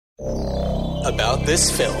About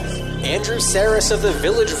this film, Andrew Saris of The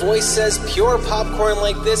Village Voice says pure popcorn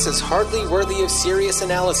like this is hardly worthy of serious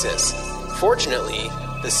analysis. Fortunately,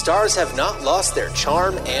 the stars have not lost their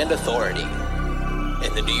charm and authority.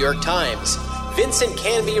 In the New York Times, Vincent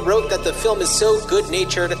Canby wrote that the film is so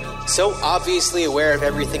good-natured, so obviously aware of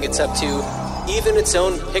everything it's up to, even its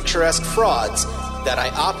own picturesque frauds, that I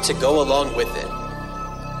opt to go along with it.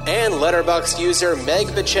 And Letterboxd user Meg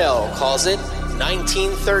Bichel calls it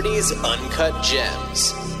 1930s Uncut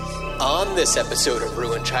Gems. On this episode of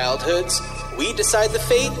Ruined Childhoods, we decide the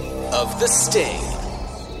fate of The Sting.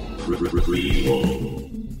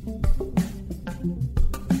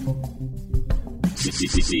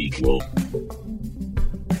 Sequel.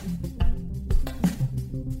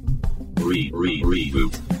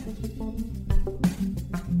 Reboot.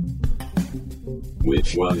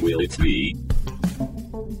 Which one will it be?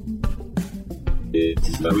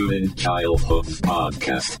 It's the Ruined Childhoods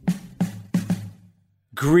podcast.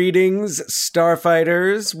 Greetings,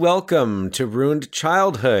 Starfighters. Welcome to Ruined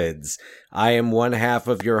Childhoods. I am one half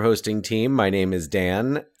of your hosting team. My name is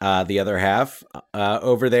Dan. The other half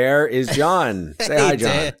over there is John. Say hi, John.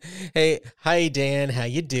 Dan. Hey, hi, Dan. How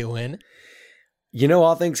you doing? You know,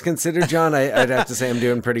 all things considered, John, I'd have to say I'm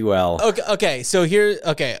doing pretty well. Okay. So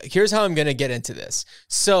here's how I'm going to get into this.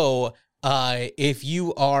 So if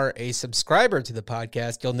you are a subscriber to the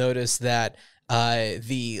podcast, you'll notice that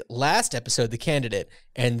the last episode, The Candidate,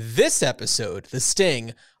 and this episode, The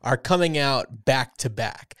Sting, are coming out back to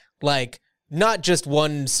back. Like, not just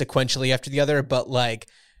one sequentially after the other, but like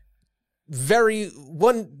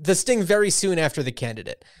The Sting very soon after The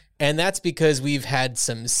Candidate. And that's because we've had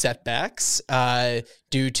some setbacks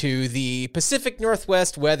due to the Pacific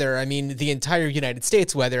Northwest weather. I mean, the entire United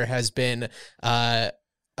States weather has been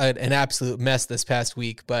an absolute mess this past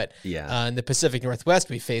week. But in the Pacific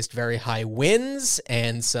Northwest, we faced very high winds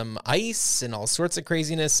and some ice and all sorts of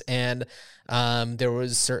craziness. And there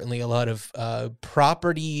was certainly a lot of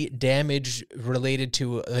property damage related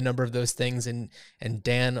to a number of those things. And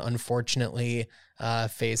Dan, unfortunately,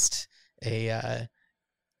 faced a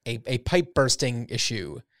pipe bursting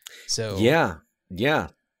issue. So yeah.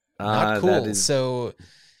 Not cool. So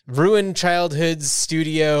Ruined Childhoods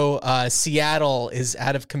Studio, Seattle is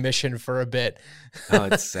out of commission for a bit. Oh,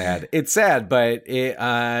 it's sad. It's sad, but it,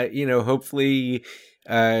 hopefully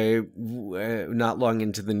not long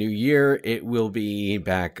into the new year, it will be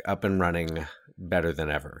back up and running better than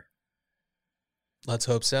ever. Let's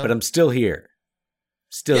hope so. But I'm still here.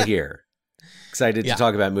 Here. Excited to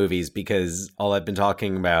talk about movies because all I've been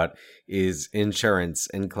talking about is insurance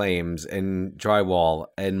and claims and drywall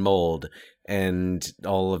and mold and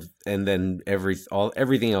everything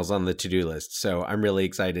else on the to-do list. So I'm really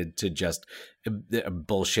excited to just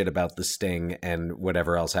bullshit about The Sting and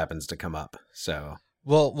whatever else happens to come up. So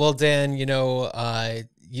well, Dan, you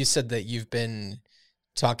said that you've been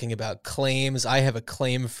talking about claims. I have a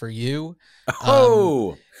claim for you.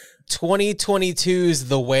 2022's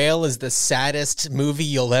The Whale is the saddest movie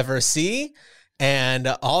you'll ever see, and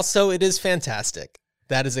also it is fantastic.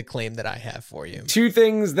 That is a claim that I have for you. Two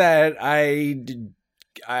things that I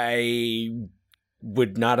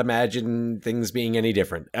would not imagine things being any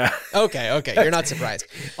different. Okay, you're not surprised.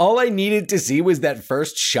 All I needed to see was that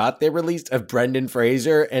first shot they released of Brendan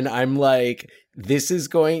Fraser, and I'm like,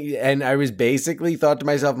 and I was basically thought to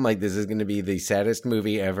myself, I'm like, this is going to be the saddest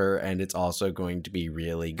movie ever, and it's also going to be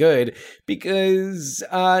really good, because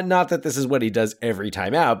not that this is what he does every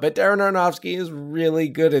time out, but Darren Aronofsky is really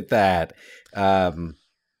good at that.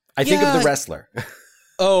 I think of The Wrestler.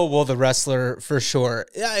 Oh, well, The Wrestler for sure.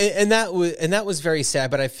 Yeah, and that was very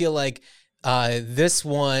sad, but I feel like this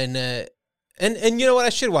one and you know what, I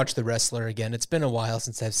should watch The Wrestler again. It's been a while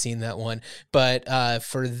since I've seen that one. But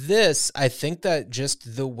for this, I think that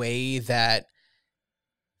just the way that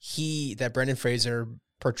Brendan Fraser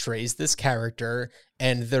portrays this character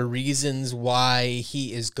and the reasons why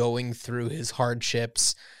he is going through his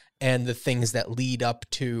hardships and the things that lead up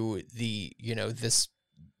to the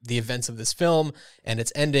events of this film and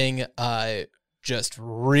its ending, just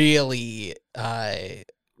really,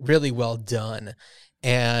 really well done.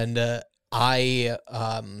 And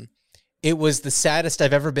it was the saddest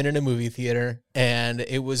I've ever been in a movie theater. And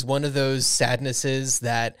it was one of those sadnesses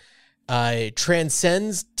that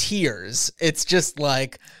transcends tears. It's just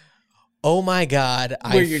like, oh my God,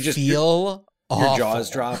 I feel awful. Your jaws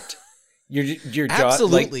dropped. Your jaw,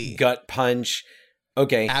 absolutely, like gut punch.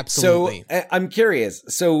 Okay, absolutely. So I'm curious.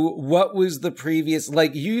 So what was the previous,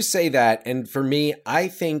 like you say that, and for me, I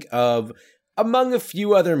think of, among a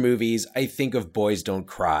few other movies, I think of Boys Don't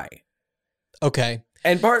Cry. Okay.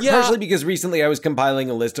 And Yeah. partially because recently I was compiling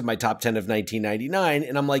a list of my top 10 of 1999,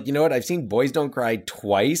 and I'm like, you know what? I've seen Boys Don't Cry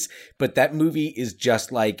twice, but that movie is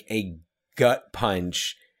just like a gut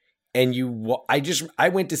punch. And I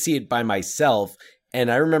went to see it by myself,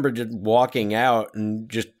 and I remember just walking out and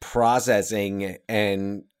just processing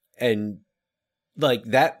and like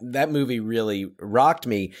that movie really rocked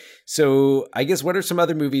me. So I guess what are some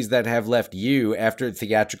other movies that have left you after a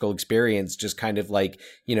theatrical experience just kind of like,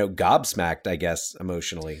 gobsmacked, I guess,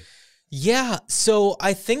 emotionally? Yeah. So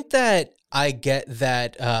I think that I get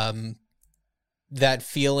that that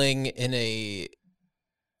feeling to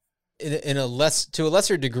a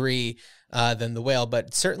lesser degree than The Whale,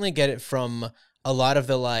 but certainly get it from a lot of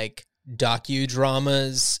the like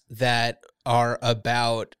docudramas that are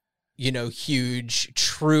about huge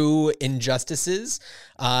true injustices,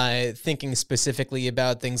 thinking specifically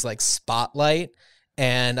about things like Spotlight.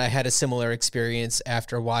 And I had a similar experience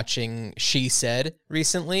after watching She Said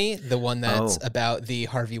recently, the one that's about the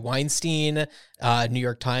Harvey Weinstein New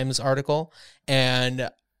York Times article. And,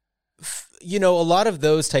 a lot of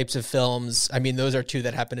those types of films, I mean, those are two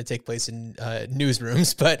that happen to take place in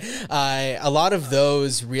newsrooms, but a lot of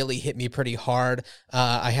those really hit me pretty hard.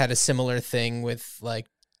 I had a similar thing with like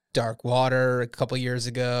Dark Water a couple years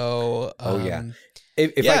ago.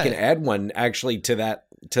 If I can add one actually to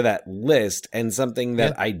that list, and something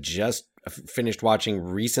that I just finished watching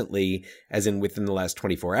recently, as in within the last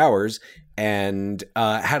 24 hours, and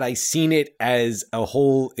had I seen it as a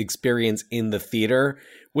whole experience in the theater,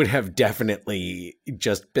 would have definitely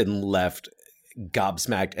just been left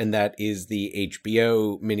gobsmacked, and that is the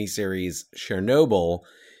HBO miniseries Chernobyl,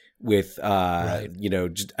 with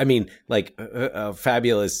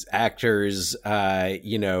fabulous actors.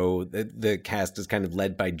 The cast is kind of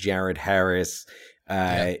led by Jared Harris.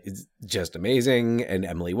 It's just amazing, and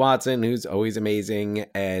Emily Watson, who's always amazing,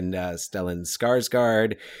 and Stellan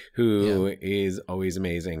Skarsgård, who is always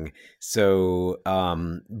amazing. So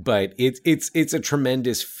but it's a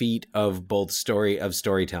tremendous feat of both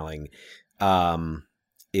storytelling,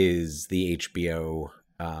 is the HBO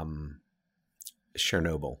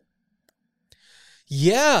Chernobyl.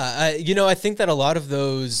 Yeah, I think that a lot of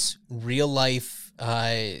those real life,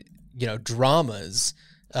 dramas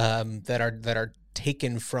that are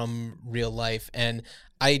taken from real life, and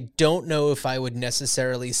I don't know if I would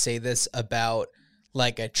necessarily say this about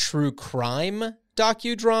like a true crime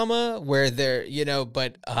docudrama where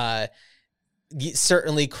but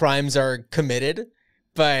certainly crimes are committed,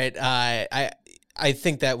 but I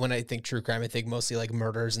think that when I think true crime, I think mostly like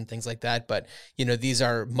murders and things like that. But, these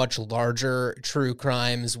are much larger true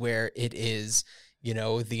crimes where it is,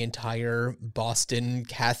 the entire Boston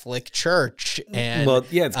Catholic Church. And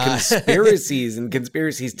it's conspiracies and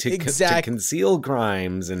conspiracies to conceal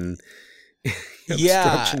crimes and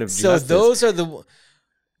obstruction of justice. So those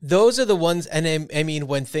are the ones. And I mean,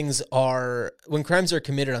 when crimes are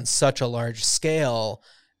committed on such a large scale,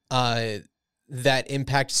 that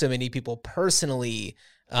impact so many people personally,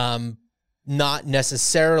 not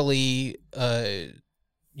necessarily,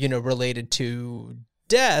 related to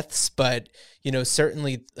deaths, but,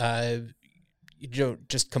 certainly,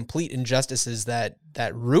 just complete injustices that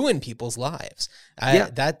ruin people's lives.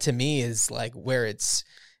 That to me is like where it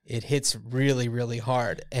hits really, really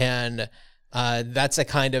hard. And that's a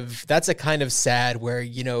kind of sad where,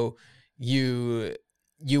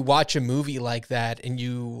 you watch a movie like that and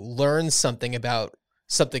you learn something about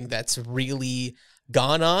something that's really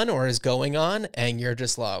gone on or is going on, and you're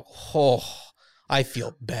just like, oh, I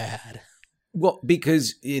feel bad. Well,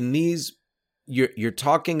 because in these, you're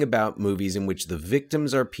talking about movies in which the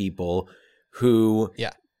victims are people who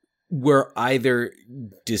were either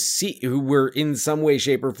who were in some way,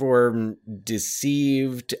 shape, or form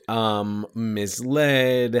deceived,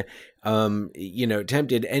 misled,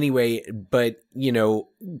 tempted anyway, but,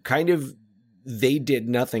 kind of they did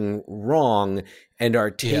nothing wrong and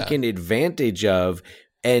are taken advantage of.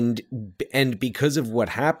 And because of what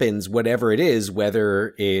happens, whatever it is,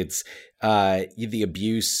 whether it's the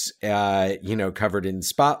abuse, covered in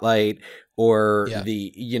Spotlight, or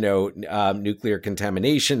the, nuclear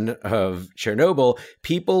contamination of Chernobyl,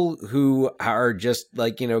 people who are just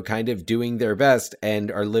like, kind of doing their best and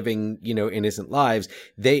are living, innocent lives,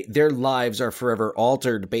 their lives are forever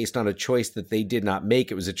altered based on a choice that they did not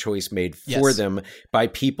make. It was a choice made for them by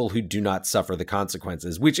people who do not suffer the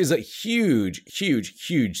consequences, which is a huge, huge,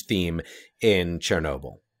 huge theme in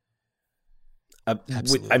Chernobyl.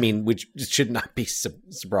 Which should not be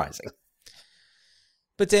surprising.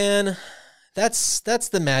 But Dan, that's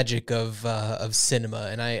the magic of cinema,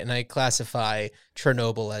 and I classify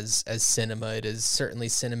Chernobyl as cinema. It is certainly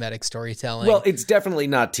cinematic storytelling. Well, it's definitely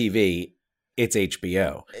not TV. it's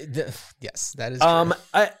HBO. Yes, that is true.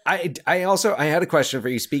 I also had a question for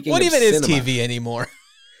you. Speaking what of even cinema, is TV anymore?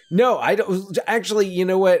 No, I don't actually. You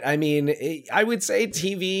know what? I mean, I would say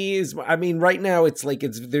TV is. I mean, right now it's like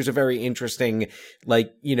there's a very interesting,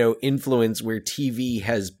 like, you know, influence where TV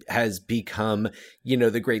has become, you know,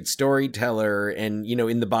 the great storyteller, and, you know,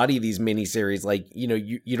 in the body of these miniseries, like, you know,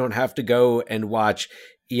 you don't have to go and watch,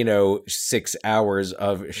 you know, 6 hours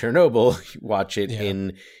of Chernobyl. Watch it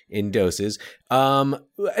in doses.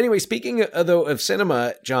 Anyway, speaking though of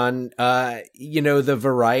cinema, John, you know, the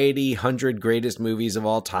Variety 100 greatest movies of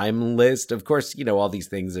all time list, of course, you know, all these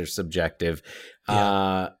things are subjective.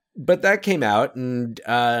 But that came out, and,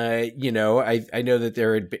 you know, I know that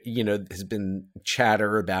there had, you know, has been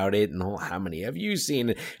chatter about it, and how many have you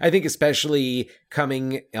seen? I think especially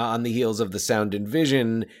coming on the heels of the Sound and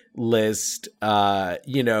Vision list,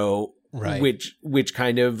 you know, right. which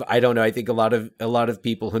kind of, I don't know, I think a lot of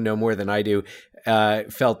people who know more than I do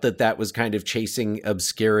felt that was kind of chasing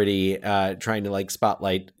obscurity, trying to like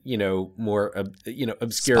spotlight, you know, more, you know,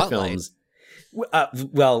 obscure films.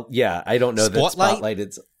 Well, yeah, I don't know that Spotlight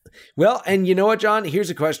it's. Well, and you know what, John? Here's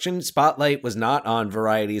a question. Spotlight was not on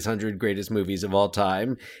Variety's 100 greatest movies of all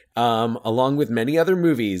time, along with many other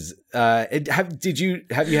movies. Have you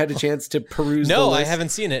had a chance to peruse the list? I haven't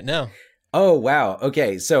seen it, no. Oh, wow.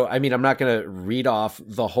 Okay, so, I mean, I'm not going to read off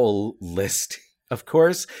the whole list, of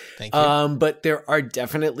course. Thank you. But there are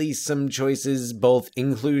definitely some choices, both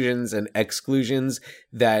inclusions and exclusions,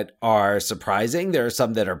 that are surprising. There are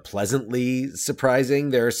some that are pleasantly surprising.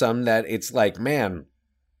 There are some that it's like, man,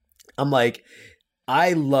 I'm like,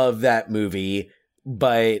 I love that movie,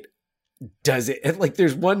 but does it, like,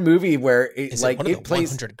 there's one movie where it Is like it, one of the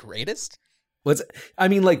plays 100 greatest? I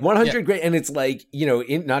mean, like 100 great, and it's like, you know,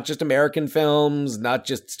 not just American films, not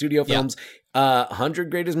just studio films,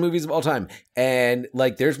 100 greatest movies of all time. And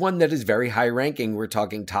like, there's one that is very high ranking. We're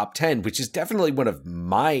talking top 10, which is definitely one of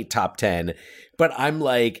my top 10. But I'm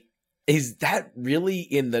like, is that really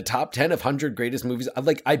in the top 10 of 100 greatest movies?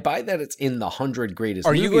 Like, I buy that it's in the 100 greatest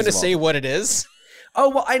movies. Are you going to say what it is? Oh,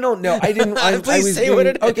 well, I don't know. I didn't. Please say what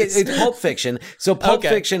it is. Okay, it's Pulp Fiction. So Pulp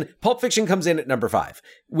Fiction comes in at number 5,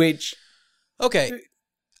 which. Okay.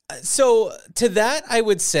 So to that, I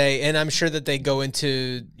would say, and I'm sure that they go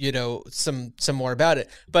into, you know, some more about it,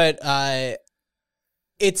 but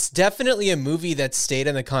it's definitely a movie that stayed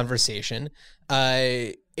in the conversation.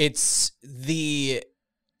 It's the,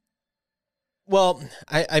 well,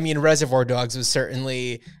 I mean, Reservoir Dogs was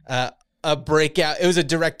certainly a breakout. It was a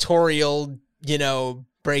directorial, you know,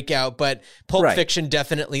 breakout, but Pulp Fiction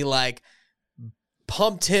definitely like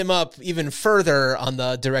pumped him up even further on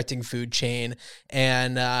the directing food chain,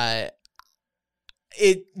 and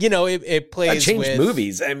it plays changed with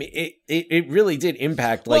movies. I mean, it really did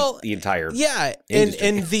impact like the entire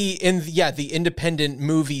industry. and the independent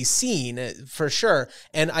movie scene for sure.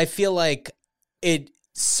 And I feel like it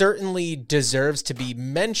certainly deserves to be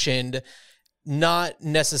mentioned, not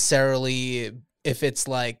necessarily if it's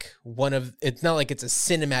like it's not like it's a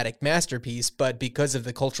cinematic masterpiece, but because of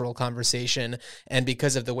the cultural conversation and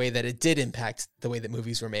because of the way that it did impact the way that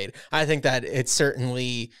movies were made, I think that it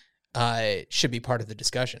certainly should be part of the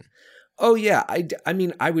discussion. Oh yeah. I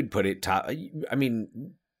mean, I would put it top. I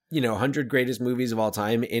mean, you know, 100 greatest movies of all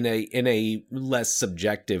time in a less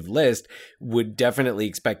subjective list, would definitely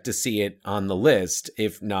expect to see it on the list,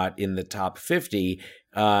 if not in the top 50.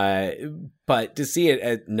 But to see it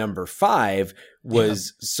at number 5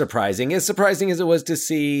 was surprising as it was to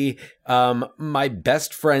see My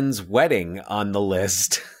Best Friend's Wedding on the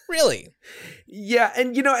list. Really? Yeah,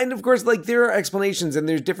 and you know, and of course, like, there are explanations, and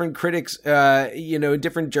there's different critics, you know,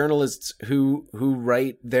 different journalists who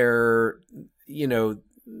write their, you know,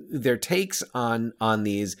 their takes on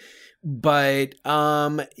these. But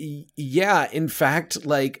yeah, in fact,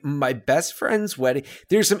 like, My Best Friend's Wedding,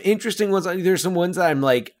 there's some interesting ones. There's some ones that I'm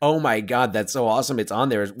like, oh my God, that's so awesome, it's on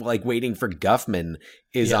there. Like Waiting for Guffman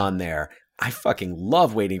is on there. I fucking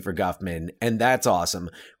love Waiting for Guffman, and that's awesome.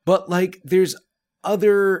 But like, there's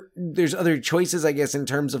other choices, I guess, in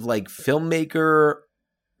terms of like filmmaker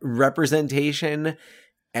representation,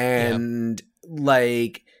 and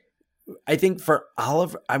like, I think for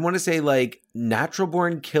Oliver, I want to say like Natural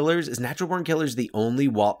Born Killers. Is Natural Born Killers the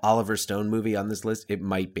only Oliver Stone movie on this list? It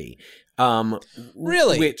might be.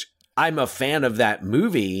 Really? Which, I'm a fan of that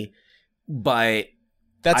movie, but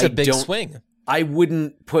that's a big swing. I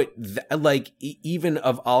wouldn't put like, even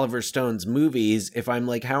of Oliver Stone's movies, if I'm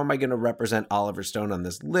like, how am I going to represent Oliver Stone on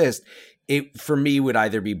this list? It, for me, would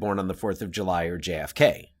either be Born on the 4th of July or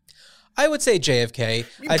JFK. I would say JFK.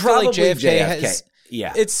 I feel like JFK has.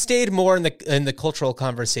 Yeah, it's stayed more in the cultural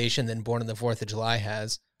conversation than Born on the 4th of July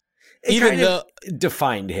has. it even kind though of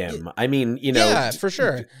defined him. I mean, you know, yeah, for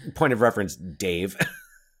sure. Point of reference, Dave.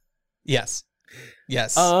 Yes.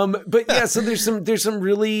 But yeah, so there's some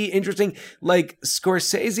really interesting, like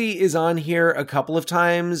Scorsese is on here a couple of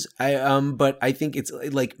times. But I think it's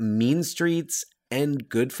like Mean Streets and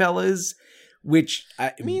Goodfellas, which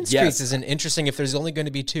Mean Streets isn't interesting if there's only going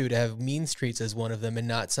to be two, to have Mean Streets as one of them and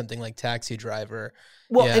not something like Taxi Driver.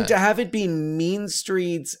 Well, and to have it be Mean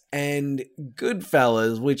Streets and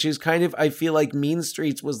Goodfellas, which is kind of, I feel like Mean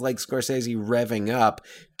Streets was like Scorsese revving up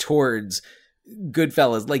towards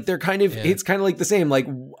Goodfellas. Like they're kind of, it's kind of like the same. Like,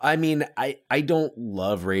 I mean, I don't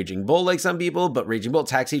love Raging Bull like some people, but Raging Bull,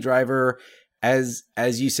 Taxi Driver, as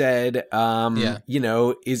you said, you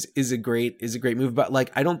know, is a great movie. But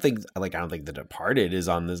like, I don't think The Departed is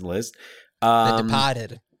on this list. The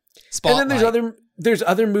Departed. Spotlight. And then there's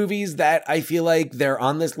other movies that I feel like they're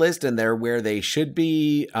on this list and they're where they should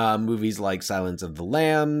be. Movies like Silence of the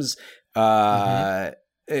Lambs,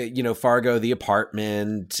 you know, Fargo, The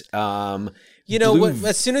Apartment. You know,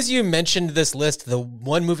 as soon as you mentioned this list, the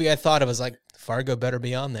one movie I thought of was like, Fargo better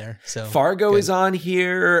be on there. So Fargo is on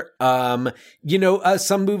here. You know,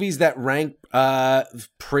 some movies that rank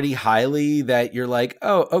pretty highly that you're like,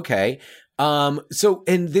 oh, okay. So,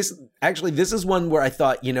 and this is one where I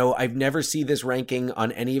thought, you know, I've never seen this ranking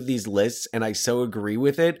on any of these lists, and I so agree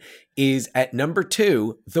with it, is at number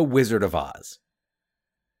 2, The Wizard of Oz.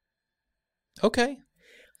 Okay.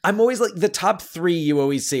 I'm always like, the top 3 you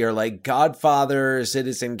always see are like Godfather,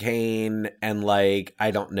 Citizen Kane, and like, I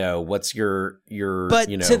don't know, what's your but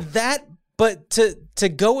you know. To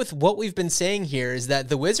go with what we've been saying here is that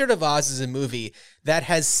The Wizard of Oz is a movie that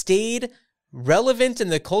has stayed relevant in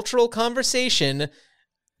the cultural conversation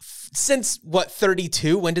since what,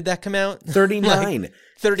 32? When did that come out? 39. Like,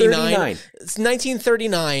 39. It's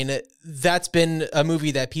 1939. That's been a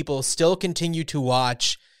movie that people still continue to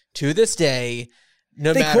watch to this day.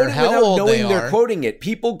 No matter how old they are, they're quoting it.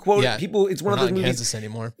 People quote it. People. It's one of those movies Kansas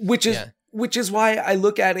anymore. Which is why I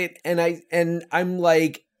look at it and I'm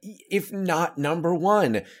like, if not number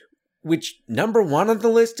 1, which number 1 on the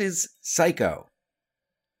list is Psycho.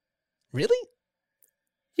 Really?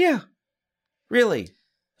 Yeah. Really.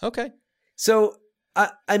 Okay. So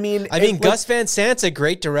I mean, Gus Van Sant's a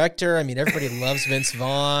great director. I mean, everybody loves Vince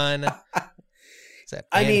Vaughn.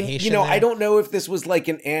 I mean, you know, I don't know if this was like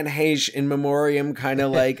an Anne Heche in memoriam, kind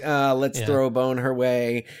of like, let's throw a bone her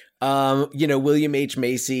way. You know, William H.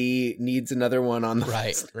 Macy needs another one on the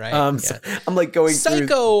list. Right. So I'm like going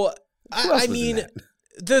Psycho. through. I mean,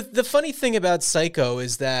 the funny thing about Psycho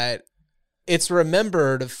is that it's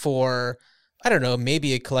remembered for, I don't know,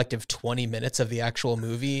 maybe a collective 20 minutes of the actual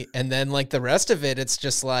movie. And then like the rest of it, it's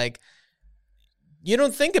just like, you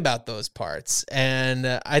don't think about those parts.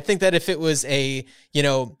 And I think that if it was a, you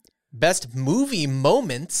know, best movie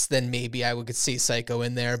moments, then maybe I could see Psycho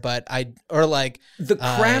in there. But the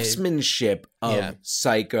craftsmanship of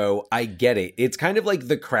Psycho, I get it. It's kind of like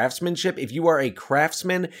the craftsmanship. If you are a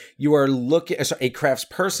craftsman, you are looking, a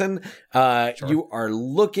craftsperson, you are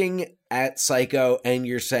looking at Psycho and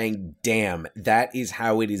you're saying, damn, that is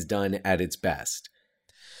how it is done at its best.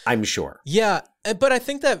 I'm sure. Yeah. But I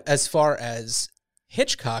think that as far as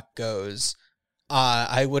Hitchcock goes,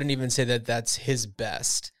 I wouldn't even say that that's his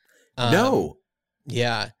best. No.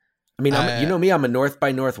 Yeah. I mean, you know me, I'm a North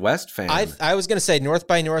by Northwest fan. I was going to say North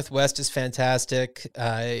by Northwest is fantastic.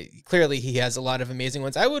 Clearly, he has a lot of amazing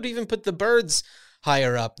ones. I would even put The Birds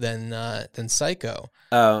higher up than Psycho.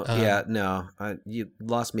 Oh, yeah, no. You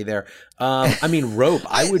lost me there. I mean, Rope,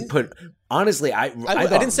 I would put, honestly, I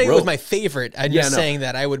didn't say Rope, it was my favorite. I'm just saying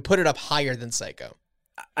that I would put it up higher than Psycho.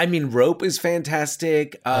 I mean, Rope is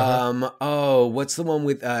fantastic. Oh, what's the one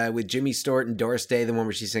with Jimmy Stewart and Doris Day? The one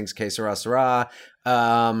where she sings "Que Sera Sera."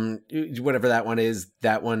 Whatever that one is.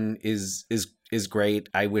 That one is great.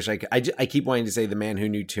 I wish I could. I keep wanting to say The Man Who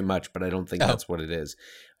Knew Too Much, but I don't think that's what it is.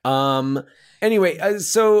 Anyway,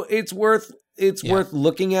 so it's worth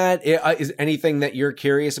looking at. Is anything that you're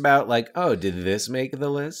curious about? Like, oh, did this make the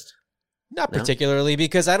list? Not particularly,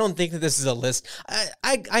 because I don't think that this is a list.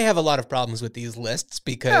 I have a lot of problems with these lists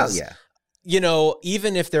because, you know,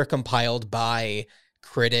 even if they're compiled by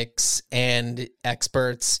critics and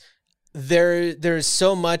experts, there's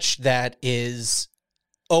so much that is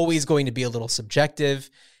always going to be a little subjective.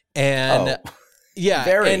 And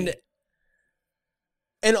very.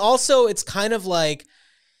 And also it's kind of like,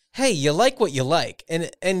 hey, you like what you like.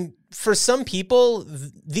 And for some people,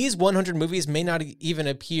 these 100 movies may not even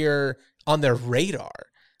appear on their radar.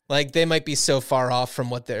 Like they might be so far off from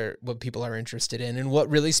what people are interested in and what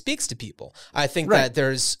really speaks to people. I think that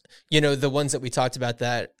there's, the ones that we talked about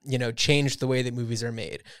that, change the way that movies are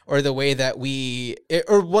made, or the way that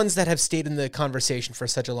or ones that have stayed in the conversation for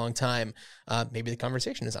such a long time. Maybe the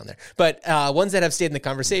conversation is on there, but ones that have stayed in the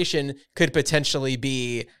conversation could potentially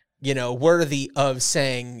be, worthy of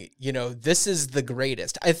saying, this is the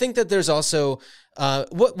greatest. I think that there's also,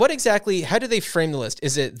 what exactly, how do they frame the list?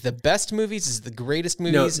 Is it the best movies? Is it the greatest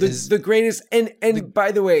movies? No, the greatest. And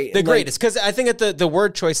by the way, the greatest, because I think that the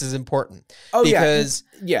word choice is important. Oh, because,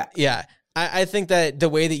 yeah. I think that the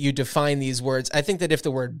way that you define these words, I think that if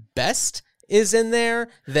the word best is in there,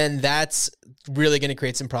 then that's really going to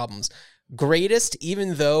create some problems. Greatest,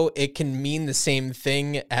 even though it can mean the same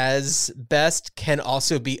thing as best, can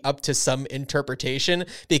also be up to some interpretation,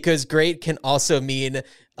 because great can also mean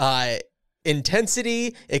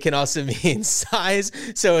intensity. It can also mean size.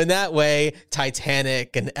 So in that way,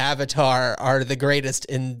 Titanic and Avatar are the greatest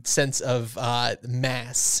in sense of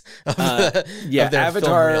mass.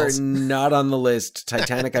 Avatar not on the list.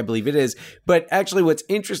 Titanic, I believe it is. But actually, what's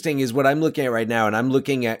interesting is what I'm looking at right now, and I'm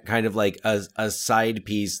looking at kind of like a side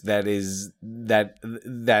piece that is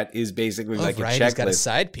basically like a checklist. He's got a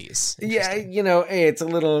side piece. Yeah, hey, it's a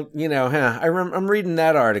little, I'm reading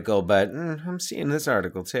that article, but I'm seeing this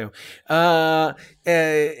article too. But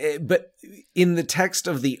in the text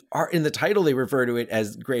of in the title, they refer to it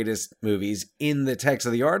as greatest movies. In the text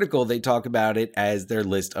of the article, they talk about it as their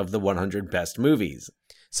list of the 100 best movies.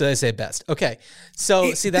 So they say best. Okay.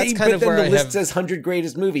 So that's kind of where the list says 100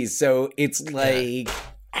 greatest movies. So it's like,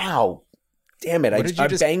 ow, damn it. I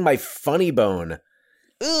banged my funny bone.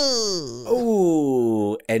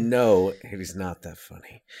 Ooh. And no, it is not that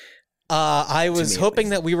funny. I was hoping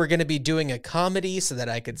that we were going to be doing a comedy so that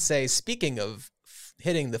I could say, speaking of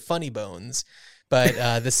hitting the funny bones, but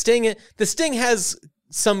the Sting has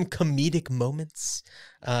some comedic moments.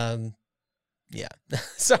 Yeah,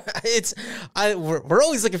 so we're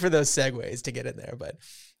always looking for those segues to get in there, but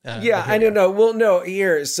I don't know. Well, no,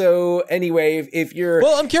 here. So anyway, if you're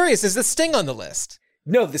I'm curious, is the Sting on the list?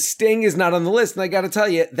 No, the Sting is not on the list, and I got to tell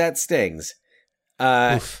you, that stings.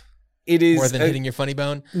 It is more than hitting your funny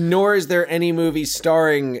bone. Nor is there any movie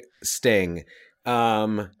starring Sting. I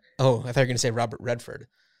thought you were going to say Robert Redford.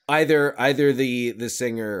 Either the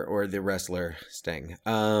singer or the wrestler Sting.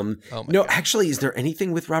 God. Actually, is there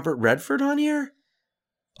anything with Robert Redford on here?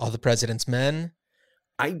 All the President's Men.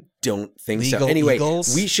 I don't think Legal so. Anyway,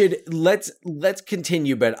 Eagles? we should let's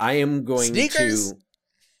continue. But I am going Sneakers? to.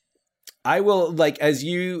 I will as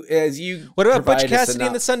you. What about Butch Cassidy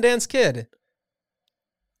and the Sundance Kid?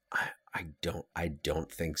 I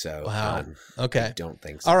don't think so. Wow. Okay. I don't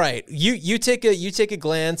think so. All right. You take a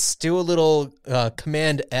glance, do a little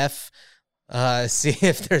Command F, see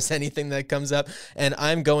if there's anything that comes up, and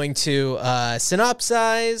I'm going to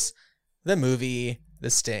synopsize the movie The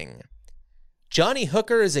Sting. Johnny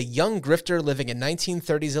Hooker is a young grifter living in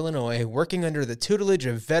 1930s Illinois, working under the tutelage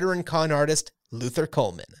of veteran con artist Luther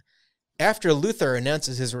Coleman. After Luther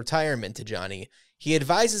announces his retirement to Johnny, he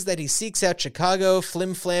advises that he seeks out Chicago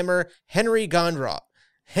flim-flammer Henry Gondorf,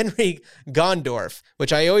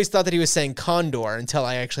 which I always thought that he was saying Condor until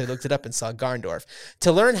I actually looked it up and saw Gondorf,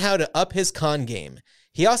 to learn how to up his con game.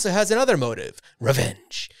 He also has another motive,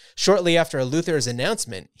 revenge. Shortly after Luther's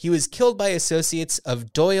announcement, he was killed by associates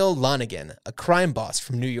of Doyle Lonigan, a crime boss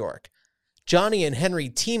from New York. Johnny and Henry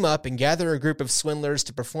team up and gather a group of swindlers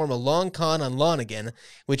to perform a long con on Lonigan,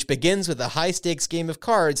 which begins with a high-stakes game of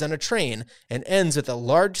cards on a train and ends with a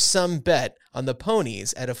large-sum bet on the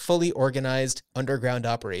ponies at a fully organized underground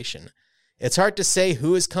operation. It's hard to say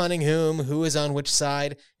who is conning who is on which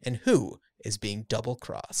side, and who is being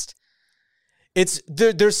double-crossed.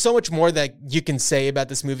 There's so much more that you can say about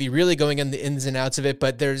this movie, really going in the ins and outs of it,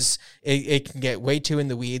 but it can get way too in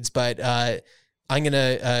the weeds, but I'm going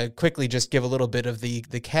to quickly just give a little bit of the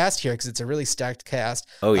cast here because it's a really stacked cast.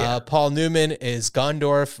 Oh, yeah. Paul Newman is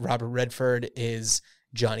Gondorf. Robert Redford is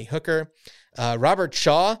Johnny Hooker. Robert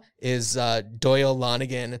Shaw is Doyle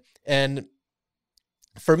Lonigan. And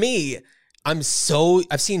for me, I've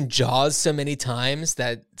seen Jaws so many times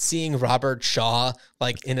that seeing Robert Shaw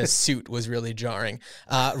in a suit was really jarring.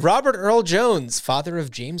 Robert Earl Jones, father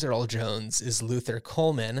of James Earl Jones, is Luther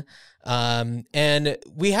Coleman. And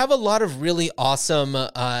we have a lot of really awesome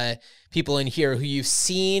people in here who you've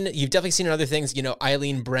definitely seen in other things.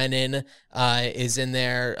 Eileen Brennan is in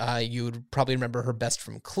there. You would probably remember her best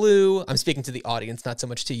from Clue. I'm speaking to the audience, not so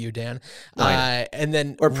much to you, Dan. And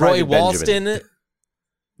then Roy Walston.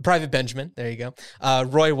 Private Benjamin. There you go.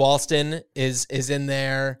 Roy Walston is in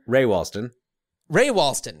there. Ray Walston.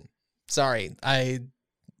 Sorry.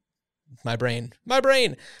 My brain.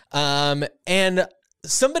 And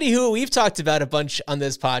somebody who we've talked about a bunch on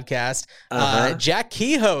this podcast, Jack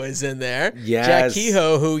Kehoe is in there. Yes. Jack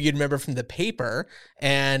Kehoe, who you'd remember from The Paper.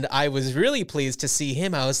 And I was really pleased to see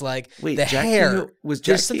him. I was like, Wait, the Jack hair. Kehoe was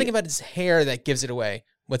There's Jack something about his hair that gives it away.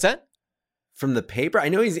 What's that? From The Paper? I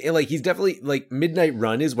know he's definitely like Midnight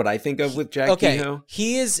Run is what I think of with Jack Kehoe.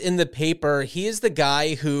 He is in The Paper. He is the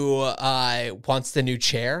guy who wants the new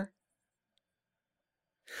chair.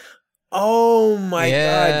 Oh my God,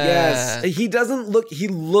 yes. He doesn't look, he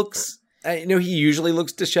looks, I know he usually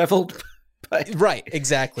looks disheveled, but right,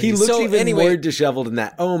 exactly. He looks more disheveled in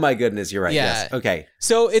that. Oh my goodness, you're right. Yeah. Yes. Okay.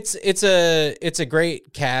 So it's a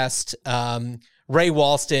great cast. Ray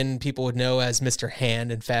Walston, people would know as Mr.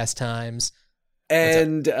 Hand in Fast Times.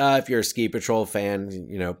 And if you're a Ski Patrol fan,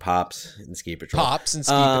 you know, Pops and Ski Patrol. Pops and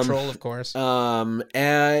Ski Patrol, of course. But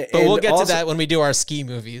we'll get to that when we do our ski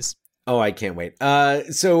movies. Oh, I can't wait.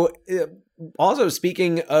 Also,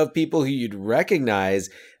 speaking of people who you'd recognize,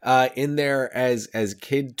 in there as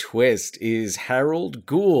Kid Twist is Harold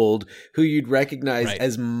Gould, who you'd recognize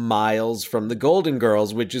as Miles from the Golden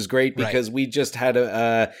Girls, which is great because we just had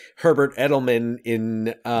a Herbert Edelman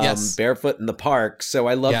in Barefoot in the Park. So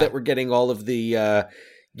I love that we're getting all of the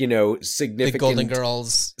significant the Golden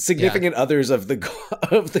Girls, significant others of the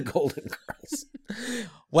Golden Girls.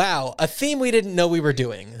 Wow, a theme we didn't know we were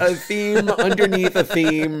doing. A theme underneath a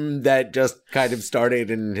theme that just kind of started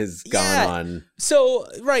and has gone on. So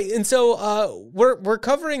we're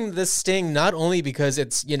covering this Sting not only because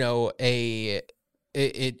it's it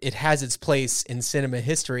has its place in cinema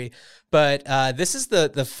history, but this is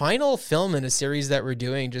the final film in a series that we're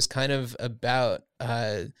doing, just kind of about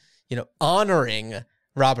honoring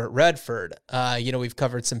Robert Redford. We've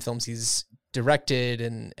covered some films he's directed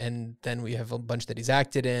and then we have a bunch that he's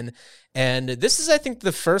acted in. And this is, I think,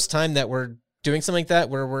 the first time that we're doing something like that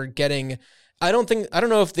where we're getting, I don't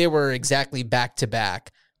know if they were exactly back to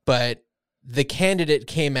back, but The Candidate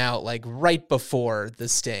came out like right before The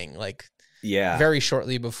Sting, very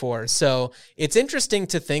shortly before. So it's interesting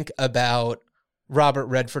to think about Robert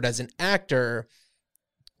Redford as an actor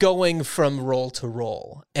going from role to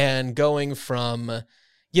role and going from,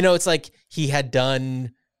 it's like he had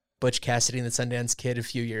done Butch Cassidy and the Sundance Kid a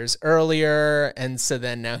few years earlier, and so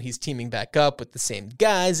then now he's teaming back up with the same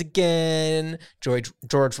guys again, George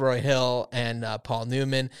Roy Hill and Paul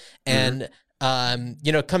Newman, and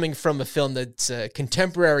coming from a film that's a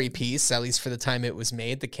contemporary piece, at least for the time it was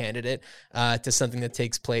made, The Candidate, to something that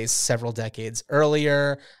takes place several decades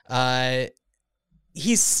earlier.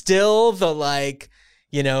 He's still the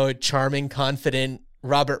charming, confident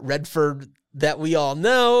Robert Redford that we all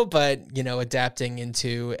know, but, adapting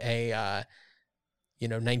into a,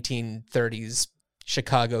 1930s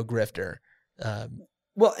Chicago grifter.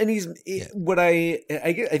 Well, and he's what I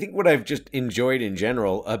think what I've just enjoyed in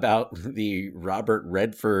general about the Robert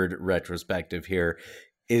Redford retrospective here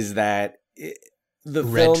is that the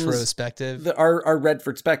retrospective, our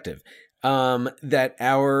Redford spective,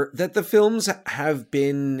 that the films have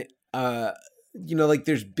been,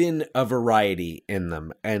 there's been a variety in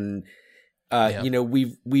them, and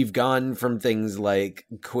we've gone from things like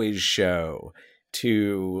Quiz Show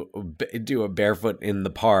to do a Barefoot in the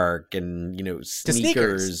Park and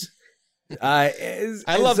sneakers.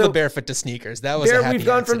 I love the Barefoot to Sneakers. That was we've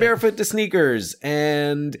gone from Barefoot to Sneakers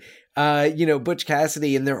and Butch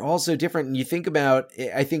Cassidy, and they're all so different. And you think about,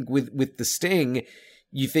 I think with the Sting,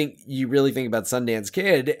 you really think about Sundance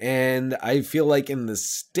Kid, and I feel like in the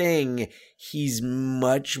Sting he's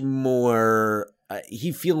much more.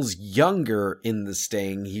 He feels younger in the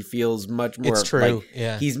Sting. He feels much more. It's true.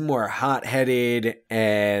 He's more hot-headed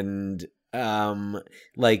and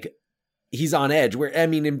he's on edge. Where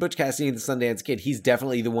in Butch Cassidy and the Sundance Kid, he's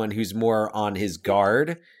definitely the one who's more on his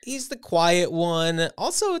guard. He's the quiet one.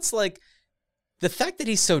 Also, it's like the fact that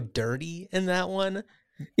he's so dirty in that one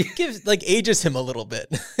gives ages him a little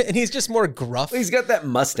bit, and he's just more gruff. Well, he's got that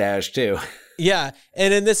mustache too. Yeah,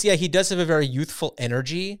 and in this, he does have a very youthful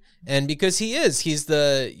energy, and because he's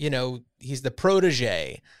the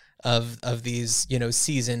protege of these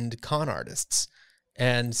seasoned con artists,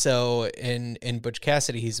 and so in Butch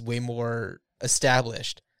Cassidy, he's way more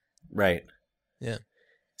established. Right. Yeah.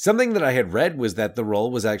 Something that I had read was that the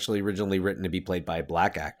role was actually originally written to be played by a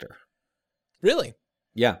black actor. Really?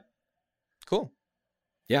 Yeah. Cool.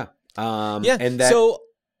 Yeah. And that. So.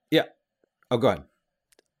 Yeah. Oh, go ahead.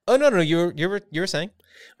 Oh no! You were saying?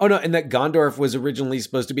 Oh no! And that Gondorf was originally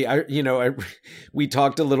supposed to be. We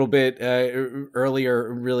talked a little bit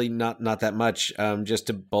earlier, really not that much, just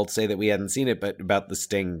to both say that we hadn't seen it, but about the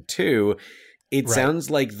Sting 2. It Right. sounds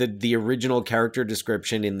like the original character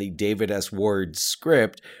description in the David S. Ward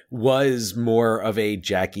script was more of a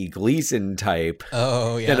Jackie Gleason type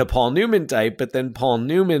Oh, yeah. than a Paul Newman type. But then Paul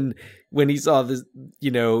Newman, when he saw this,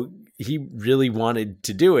 he really wanted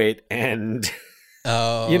to do it. And,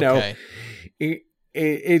 Oh, okay. okay.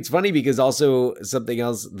 It's funny because also something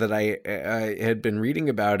else that I had been reading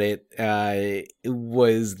about it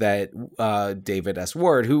was that David S.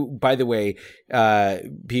 Ward, who, by the way,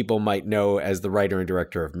 people might know as the writer and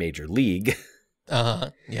director of Major League.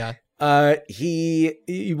 Yeah.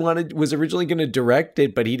 He was originally going to direct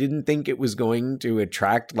it, but he didn't think it was going to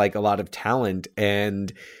attract like a lot of talent.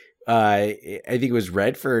 And I think it was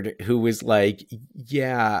Redford who was like,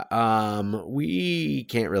 we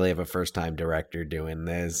can't really have a first time director doing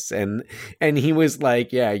this. And he was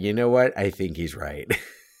like, yeah, you know what? I think he's right.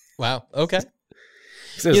 Wow. Okay.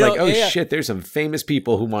 So it's like, shit, there's some famous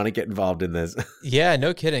people who want to get involved in this. Yeah,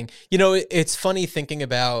 no kidding. It's funny thinking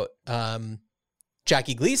about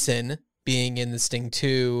Jackie Gleason being in The Sting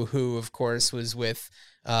 2, who of course was with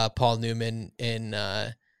Paul Newman in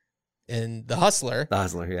The Hustler. The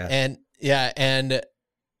Hustler, yeah. And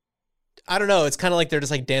I don't know, it's kind of like they're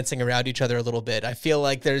just like dancing around each other a little bit. I feel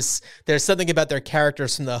like there's something about their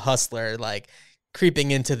characters from The Hustler like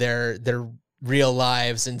creeping into their real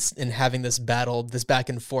lives and having this battle, this back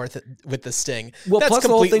and forth with the Sting. Well, that's plus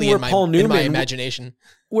completely the whole thing where Paul Newman, in my imagination.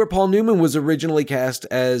 Where Paul Newman was originally cast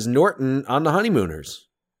as Norton on The Honeymooners.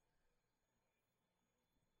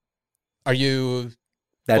 Are you...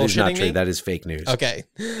 That is not true. me? That is fake news. Okay.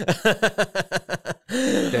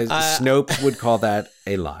 Snopes would call that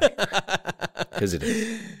a lie. Because it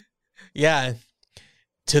is. Yeah.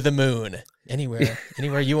 To the moon.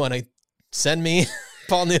 Anywhere you want to send me,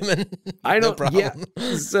 Paul Newman. I don't. No problem.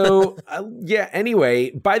 Yeah. So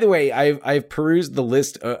Anyway, by the way, I've perused the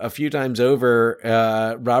list a few times over.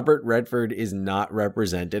 Robert Redford is not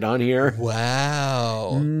represented on here.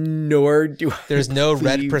 Wow. Nor do There's no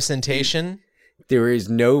representation. There is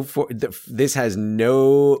no. This has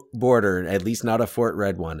no border, at least not a Fort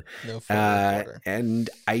Red one. No Fort Red border. And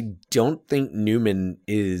I don't think Newman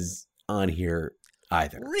is on here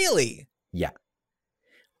either. Really? Yeah.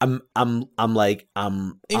 I'm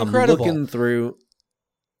Incredible. looking through.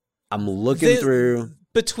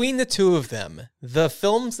 Between the two of them, the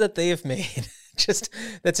films that they have made, just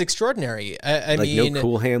that's extraordinary. I mean, no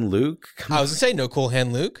Cool Hand Luke. I was gonna say no Cool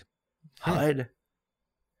Hand Luke. HUD.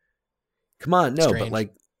 Come on, no, Strange. but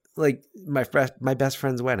like my best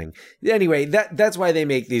friend's wedding. Anyway, that's why they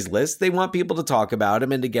make these lists. They want people to talk about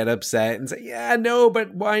him and to get upset and say, yeah, no,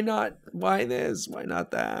 but why not? Why this? Why not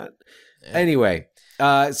that? Yeah. Anyway,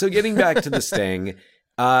 so getting back to the Sting,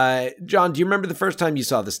 John, do you remember the first time you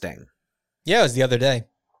saw the Sting? Yeah, it was the other day.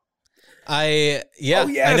 I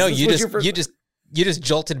know you just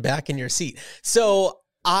jolted back in your seat. So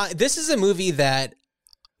this is a movie that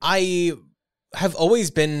I have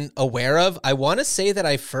always been aware of. I want to say that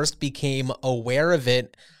I first became aware of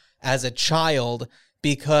it as a child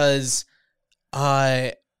because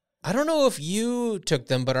I don't know if you took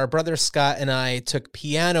them, but our brother Scott and I took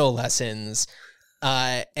piano lessons.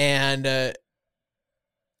 And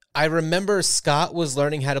I remember Scott was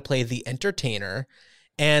learning how to play The Entertainer.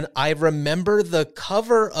 And I remember the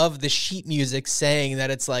cover of the sheet music saying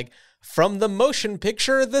that it's like, from the motion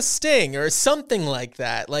picture The Sting or something like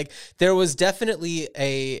that. Like there was definitely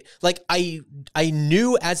I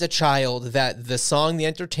knew as a child that the song The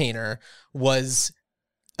Entertainer was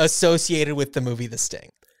associated with the movie The Sting.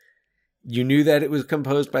 You knew that it was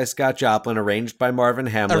composed by Scott Joplin, arranged by Marvin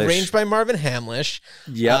Hamlish.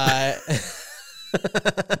 Yep.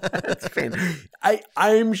 That's fantastic.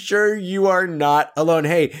 I'm sure you are not alone.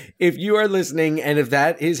 Hey, if you are listening and if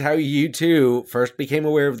that is how you too first became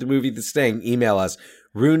aware of the movie The Sting, email us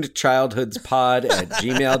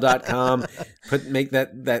ruinedchildhoodspod@gmail.com. Make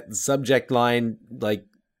that subject line like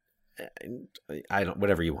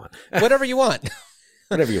whatever you want. Whatever you want.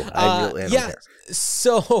 Whatever you want. I don't care.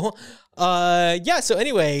 So so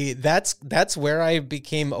anyway, that's where I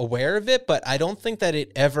became aware of it, but I don't think that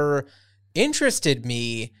it ever interested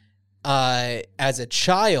me as a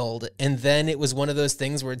child, and then it was one of those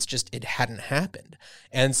things where it hadn't happened.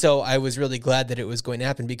 And so I was really glad that it was going to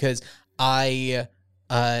happen because I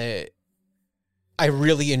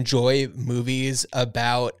really enjoy movies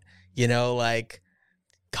about, like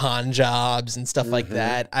con jobs and stuff like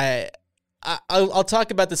that. I'll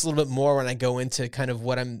talk about this a little bit more when I go into kind of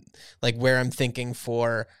what I'm like, where I'm thinking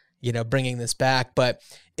for, bringing this back, but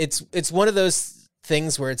it's one of those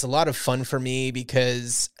things where it's a lot of fun for me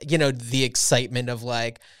because, the excitement of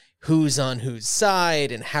like who's on whose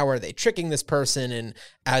side and how are they tricking this person, and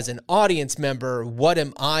as an audience member, what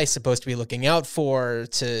am I supposed to be looking out for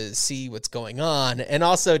to see what's going on? And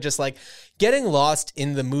also just like getting lost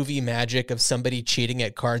in the movie magic of somebody cheating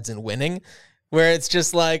at cards and winning, where it's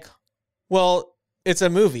just like, well, it's a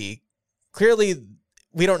movie. Clearly,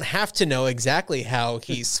 we don't have to know exactly how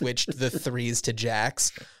he switched the threes to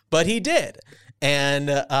jacks, but he did. And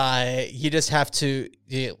you just have to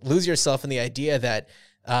lose yourself in the idea that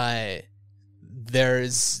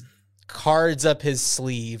there's cards up his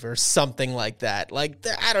sleeve or something like that. Like,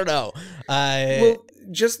 I don't know. Well,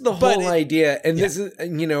 just the whole idea, and this is,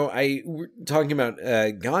 we're talking about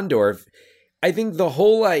Gondorf. I think the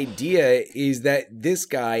whole idea is that this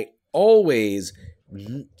guy always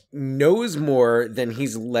knows more than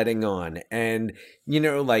he's letting on. And,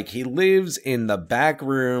 like he lives in the back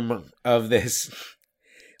room of this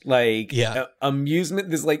amusement,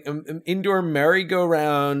 this like indoor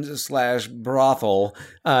merry-go-round / brothel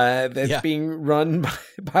that's being run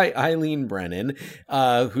by Eileen Brennan,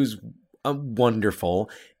 who's wonderful.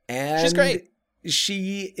 And she's great.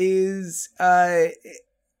 She is, and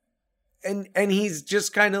he's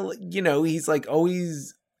just kind of, he's like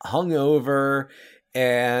always hungover,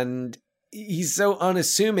 and he's so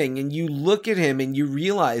unassuming, and you look at him and you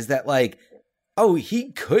realize that like, oh,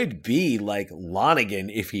 he could be like Lonigan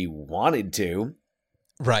if he wanted to.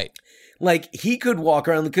 Right. Like he could walk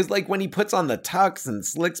around, because like when he puts on the tux and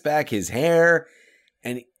slicks back his hair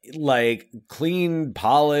and like clean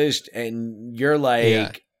polished, and you're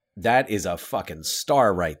like, that is a fucking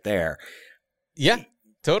star right there. Yeah.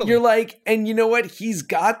 Totally. You're like, and you know what? He's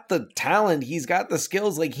got the talent. He's got the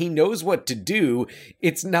skills. Like he knows what to do.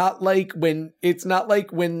 It's not like when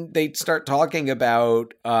they start talking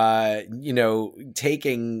about,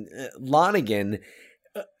 taking Lonigan,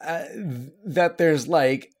 that there's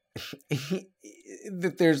like,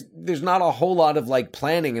 that there's not a whole lot of like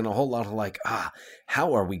planning and a whole lot of like,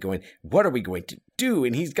 what are we going to do?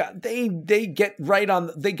 And he's got, they get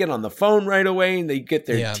on the phone right away, and they get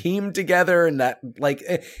their team together, and that like,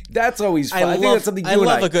 that's always fun. I think that's something I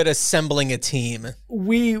love a good assembling a team.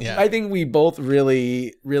 I think we both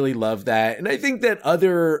really, really love that. And I think that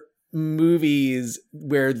other movies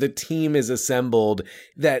where the team is assembled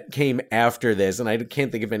that came after this, and I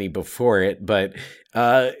can't think of any before it, but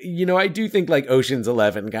I do think like Ocean's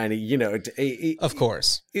 11 kind of, of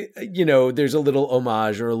course, there's a little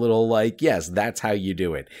homage or a little like, yes, that's how you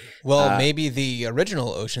do it. Well, maybe the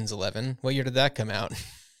original Ocean's 11. What year did that come out?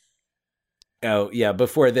 Oh yeah,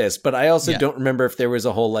 before this. But I also don't remember if there was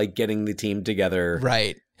a whole like getting the team together.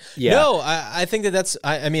 Right. Yeah. No, I think that's.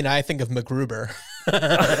 I mean, I think of MacGruber.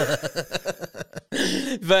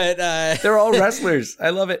 But they're all wrestlers.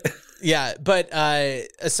 I love it. Yeah, but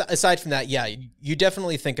aside from that, you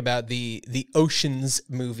definitely think about the Ocean's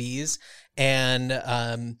movies, and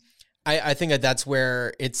I think that's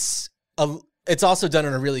where it's also done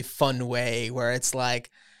in a really fun way, where it's like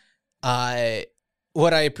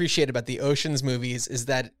what I appreciate about the Ocean's movies is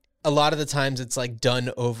that a lot of the times it's like done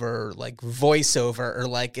over like voiceover, or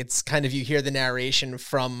like it's kind of, you hear the narration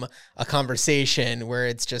from a conversation where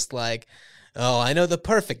it's just like, oh, I know the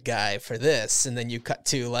perfect guy for this. And then you cut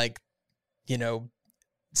to like,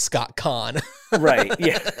 Scott Conn. Right.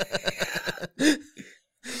 Yeah.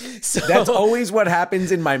 So that's always what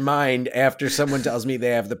happens in my mind after someone tells me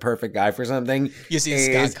they have the perfect guy for something. You see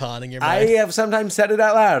Scott Conn in your mind. I have sometimes said it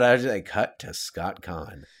out loud. I was like, cut to Scott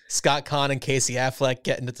Conn. Scott Conn and Casey Affleck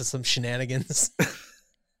getting into some shenanigans.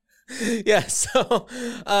 Yeah. So,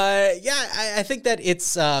 I think that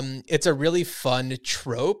it's a really fun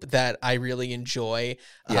trope that I really enjoy.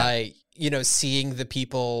 Yeah. Seeing the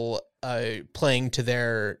people playing to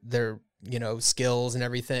their skills and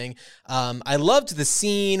everything. I loved the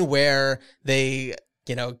scene where they,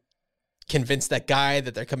 convince that guy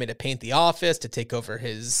that they're coming to paint the office, to take over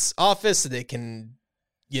his office so they can,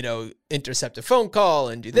 intercept a phone call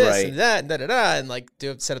and do this and that and da-da-da, and like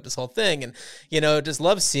set up this whole thing. And, just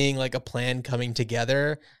love seeing like a plan coming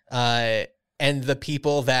together, and the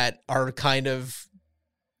people that are kind of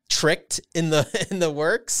tricked in the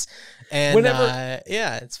works. And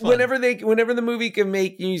it's fun. Whenever the movie can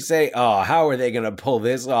make you say, oh, how are they going to pull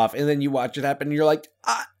this off? And then you watch it happen and you're like,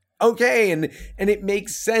 okay. And it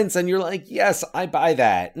makes sense. And you're like, yes, I buy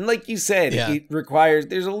that. And like you said, it requires,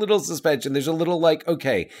 there's a little suspension. There's a little like,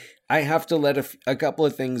 okay, I have to let a couple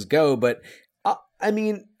of things go. But I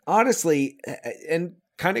mean, honestly, and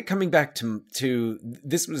kind of coming back to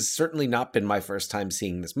this was certainly not been my first time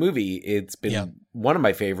seeing this movie. It's been one of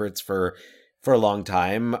my favorites for a long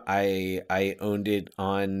time. I owned it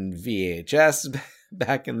on VHS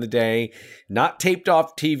back in the day, not taped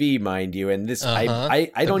off TV, mind you. And this, I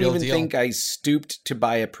don't even think I stooped to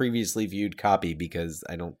buy a previously viewed copy because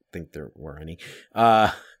I don't think there were any.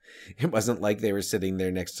 It wasn't like they were sitting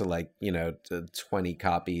there next to like, 20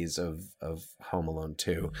 copies of Home Alone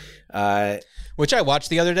 2. Which I watched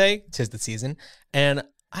the other day, 'tis the season, and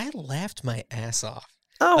I laughed my ass off.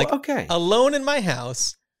 Oh, like, okay. Alone in my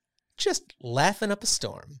house, just laughing up a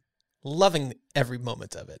storm. Loving every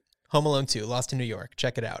moment of it. Home Alone 2, Lost in New York.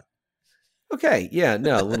 Check it out. Okay, yeah,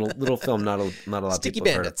 no, little film, not a lot Sticky of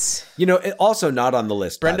people Bandits. Heard of. Also not on the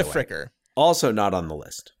list, Brenda by the way. Fricker. Also not on the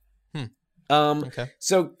list. Okay.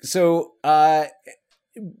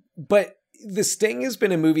 But The Sting has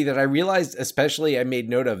been a movie that I realized, especially I made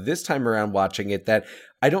note of this time around watching it, that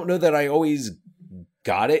I don't know that I always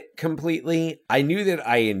got it completely. I knew that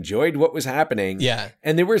I enjoyed what was happening. Yeah.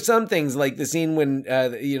 And there were some things like the scene when,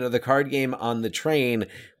 the card game on the train,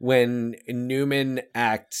 when Newman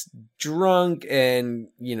acts drunk and,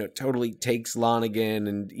 totally takes Lonigan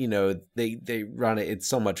and, they run it. It's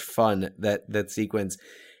so much fun, that sequence.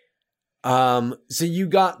 So you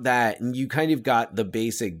got that and you kind of got the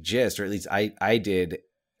basic gist, or at least I did.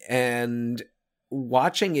 And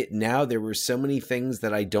watching it now, there were so many things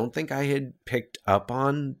that I don't think I had picked up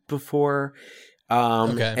on before.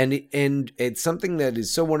 And it's something that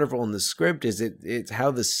is so wonderful in the script is it's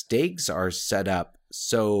how the stakes are set up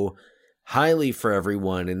so highly for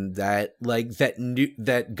everyone. And that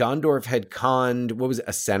that Gondorf had conned, what was it,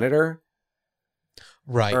 a senator?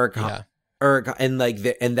 Right. And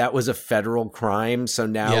that was a federal crime. So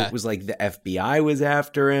now it was like the FBI was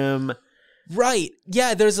after him. Right.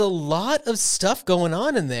 Yeah. There's a lot of stuff going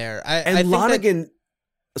on in there. I think Lonigan.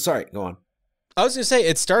 Sorry, go on. I was going to say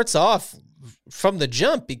it starts off from the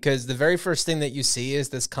jump because the very first thing that you see is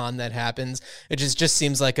this con that happens. It just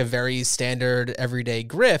seems like a very standard everyday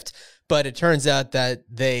grift, but it turns out that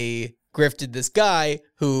they grifted this guy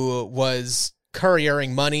who was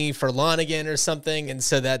couriering money for Lonigan or something, and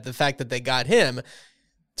so that the fact that they got him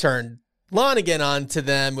turned Lonigan onto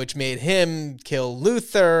them, which made him kill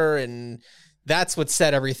Luther, and that's what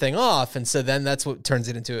set everything off. And so then that's what turns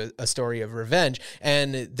it into a story of revenge.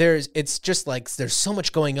 And it's just like there's so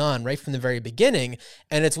much going on right from the very beginning,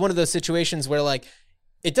 and it's one of those situations where like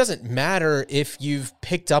it doesn't matter if you've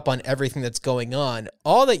picked up on everything that's going on.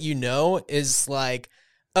 All that you know is like,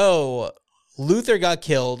 oh, Luther got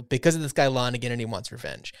killed because of this guy Lonigan and he wants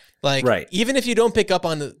revenge. Like, right. Even if you don't pick up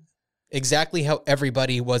on exactly how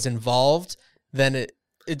everybody was involved, then it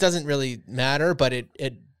doesn't really matter, but it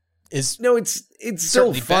is. No, it's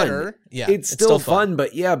still fun. Better. Yeah, it's still fun, but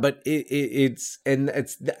it's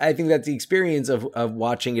I think that's the experience of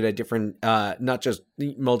watching it at different, not just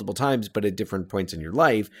multiple times, but at different points in your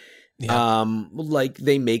life. Yeah. Like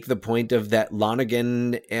they make the point of that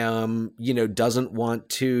Lonigan, doesn't want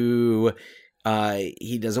to,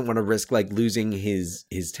 he doesn't want to risk like losing his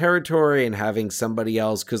territory and having somebody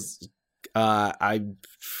else. 'Cause, I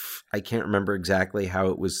can't remember exactly how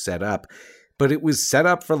it was set up, but it was set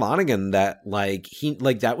up for Lonigan that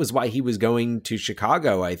that was why he was going to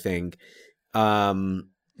Chicago, I think. And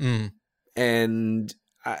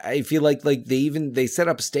I feel like they set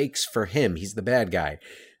up stakes for him. He's the bad guy.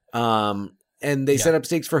 And they set up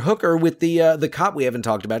stakes for Hooker with the cop we haven't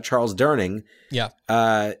talked about, Charles Durning. Yeah.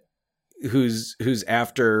 Who's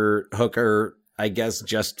after Hooker, I guess,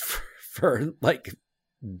 just for like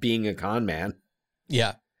being a con man.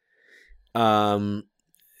 Yeah. And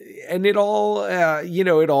it all,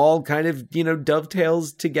 it all kind of,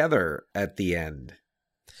 dovetails together at the end.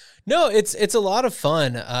 No, it's a lot of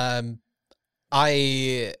fun.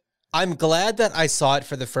 I'm glad that I saw it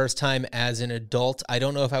for the first time as an adult. I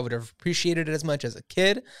don't know if I would have appreciated it as much as a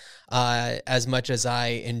kid, as much as I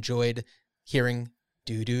enjoyed hearing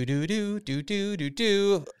do do do do do do do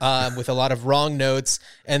do with a lot of wrong notes,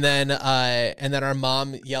 and then our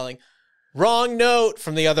mom yelling wrong note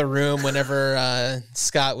from the other room whenever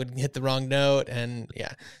Scott would hit the wrong note, and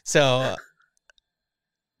yeah, so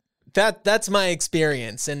that's my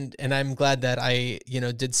experience, and I'm glad that I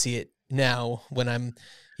did see it now when I'm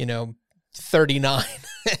 39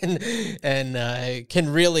 and can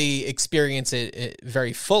really experience it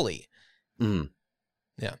very fully. Mm.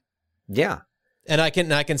 Yeah. Yeah. And I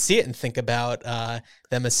can see it and think about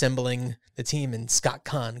them assembling the team and Scott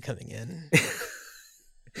Conn coming in.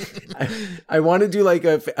 I want to do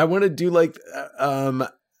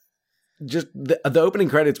just the opening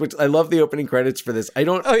credits, which I love the opening credits for this.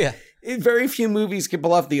 Very few movies can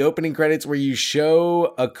pull off the opening credits where you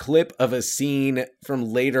show a clip of a scene from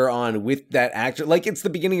later on with that actor. Like it's the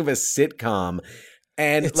beginning of a sitcom.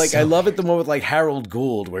 And It's like, I so love it the one with like Harold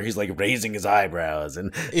Gould where he's like raising his eyebrows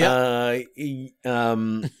and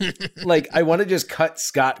like I want to just cut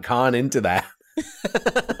Scott Conn into that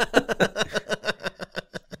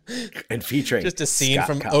and featuring just a scene Scott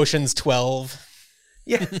from Conn. Ocean's 12.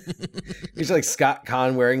 Yeah, it's like Scott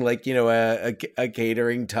Conn wearing like, you know, a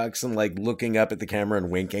catering tux and like looking up at the camera and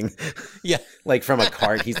winking. Yeah. Like from a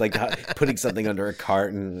cart, he's like putting something under a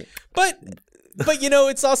cart and. But you know,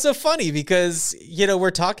 it's also funny because, you know, we're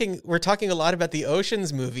talking a lot about the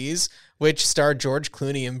Ocean's movies, which star George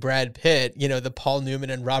Clooney and Brad Pitt, you know, the Paul Newman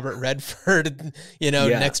and Robert Redford, you know,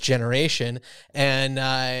 Next Generation.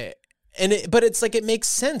 But it's like, it makes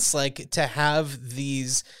sense, like, to have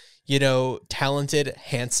these, you know, talented,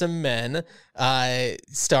 handsome men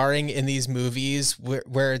starring in these movies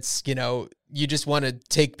where it's, you know, you just want to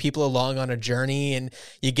take people along on a journey and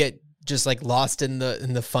you get just like lost in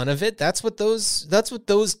the fun of it. That's what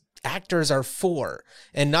those actors are for.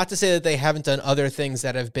 And not to say that they haven't done other things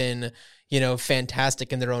that have been, you know,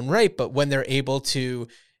 fantastic in their own right, but when they're able to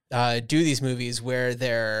do these movies where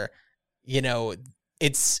they're, you know,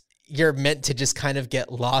 you're meant to just kind of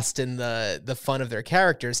get lost in the fun of their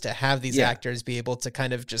characters, to have these actors be able to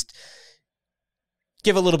kind of just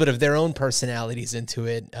give a little bit of their own personalities into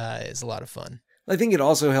it is a lot of fun. I think it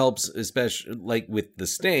also helps, especially like with The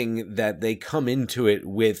Sting, that they come into it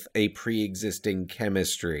with a pre-existing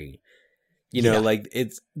chemistry. You know, like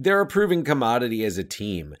they're a proven commodity as a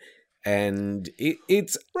team, and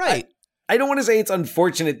it's right. I don't want to say it's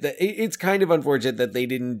unfortunate that it's kind of unfortunate that they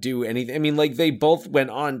didn't do anything. I mean, like they both went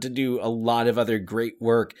on to do a lot of other great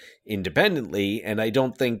work independently, and I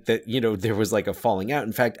don't think that, you know, there was like a falling out.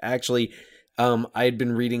 In fact, actually, I had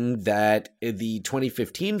been reading that the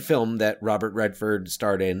 2015 film that Robert Redford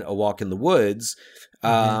starred in, A Walk in the Woods,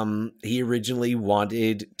 he originally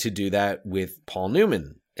wanted to do that with Paul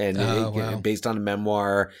Newman. And based on a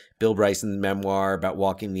memoir, Bill Bryson's memoir about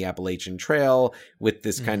walking the Appalachian Trail with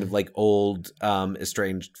this kind of like old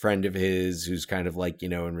estranged friend of his who's kind of like, you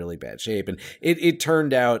know, in really bad shape. And it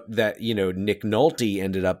turned out that, you know, Nick Nolte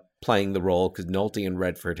ended up playing the role because Nolte and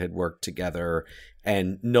Redford had worked together,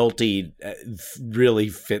 and Nolte really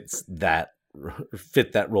fit that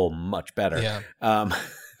role much better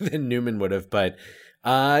than Newman would have. But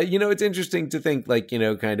you know, it's interesting to think, like, you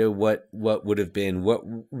know, kind of what would have been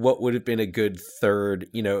a good third,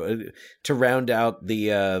 you know, to round out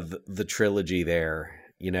the trilogy there.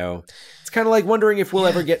 You know, it's kind of like wondering if we'll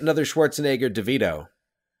ever get another Schwarzenegger DeVito.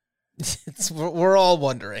 We're all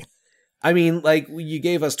wondering. I mean, like, you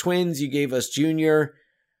gave us twins, you gave us Junior.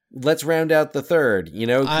 Let's round out the third. You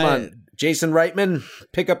know, come on, Jason Reitman,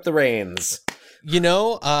 pick up the reins. You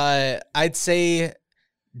know, I'd say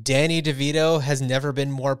Danny DeVito has never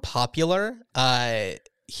been more popular.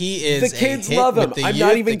 He is the kids love him. I'm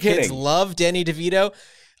not even kidding. The kids love Danny DeVito.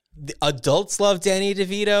 The adults love Danny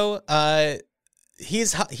DeVito.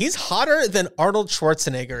 He's hotter than Arnold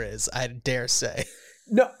Schwarzenegger is, I dare say.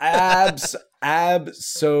 No,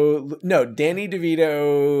 no, Danny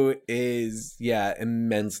DeVito is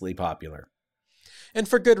immensely popular. And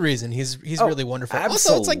for good reason. He's really wonderful. Absolutely.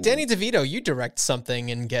 Also, it's like Danny DeVito, you direct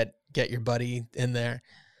something and get your buddy in there.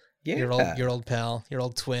 Yeah. Your old pal, your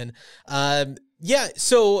old twin.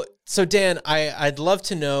 So Dan, I'd love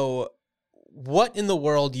to know what in the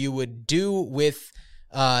world you would do with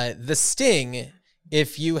the Sting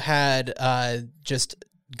if you had just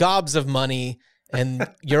gobs of money and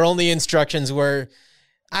your only instructions were,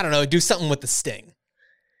 I don't know, do something with the Sting.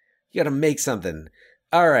 You got to make something.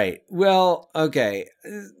 All right. Well, okay.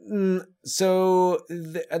 So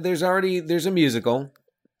there's a musical.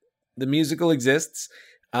 The musical exists.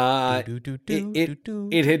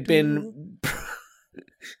 It had been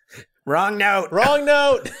wrong note.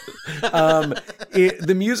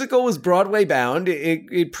 The musical was Broadway bound.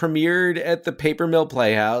 It premiered at the Paper Mill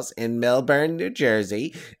Playhouse in Melbourne, New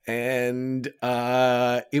Jersey, and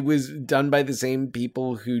it was done by the same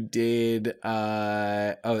people who did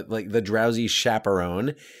like The Drowsy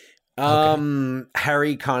Chaperone.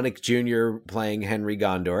 Harry Connick Jr. playing Henry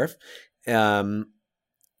Gondorff,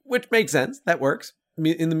 which makes sense. That works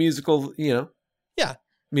in the musical, you know. Yeah.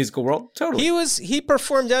 Musical world, totally. He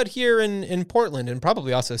performed out here in Portland and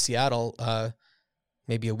probably also Seattle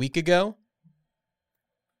maybe a week ago.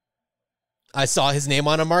 I saw his name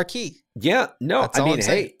on a marquee. Yeah, no, That's I all mean, I'm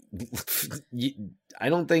hey, I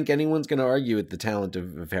don't think anyone's going to argue with the talent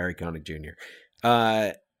of Harry Connick Jr.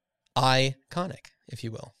 Iconic, if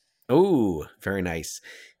you will. Oh, very nice.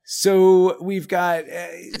 So we've got.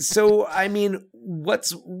 So I mean,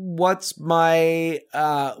 what's my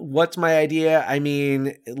idea? I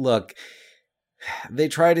mean, look, they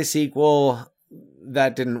tried a sequel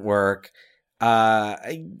that didn't work.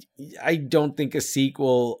 I don't think a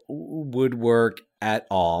sequel would work at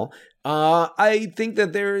all. I think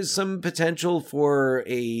that there is some potential for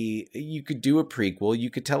you could do a prequel. You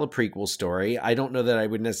could tell a prequel story. I don't know that I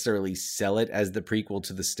would necessarily sell it as the prequel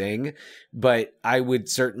to The Sting, but I would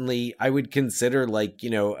consider like,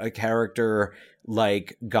 a character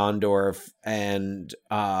like Gondorf and,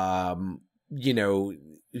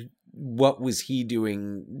 what was he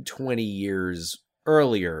doing 20 years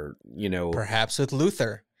earlier, Perhaps with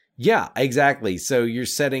Luther. Yeah, exactly. So you're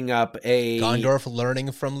setting up Gondorf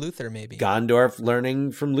learning from Luther, maybe. Gondorf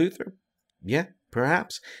learning from Luther. Yeah,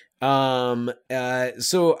 perhaps. So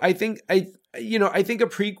I think I think a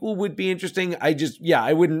prequel would be interesting. I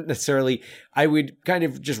wouldn't necessarily, I would kind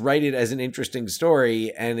of just write it as an interesting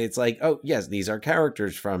story. And it's like, oh yes, these are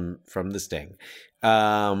characters from The Sting.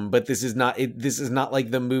 But this is not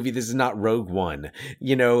like the movie. This is not Rogue One,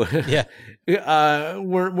 Yeah.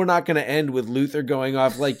 We're not going to end with Luther going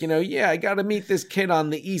off like, I got to meet this kid on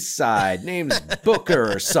the East Side, name's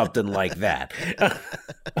Booker or something like that.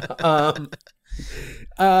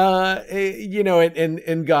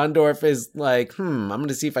 And Gondorf is like, I'm going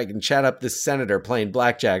to see if I can chat up this senator playing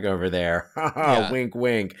blackjack over there. Wink,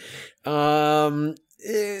 wink. So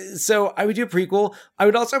I would do a prequel. I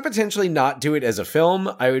would also potentially not do it as a film.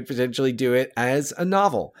 I would potentially do it as a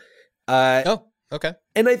novel. Okay.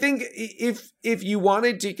 And I think if you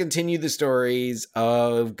wanted to continue the stories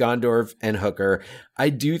of Gondorf and Hooker, I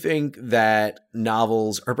do think that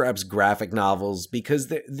novels, or perhaps graphic novels, because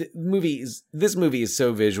this movie is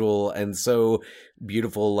so visual and so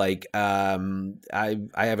beautiful. Like, I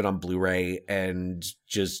have it on Blu-ray and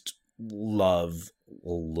just love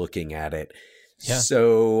looking at it. Yeah.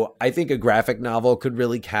 So I think a graphic novel could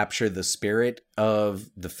really capture the spirit of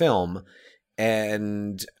the film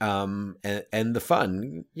and the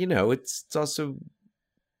fun. It's also,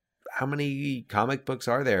 how many comic books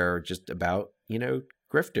are there just about,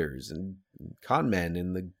 grifters and con men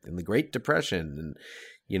in the Great Depression,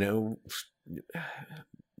 and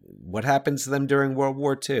what happens to them during World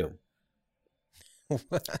War II?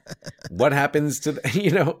 What happens to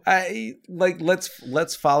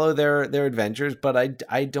let's follow their adventures, but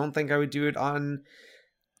I don't think I would do it on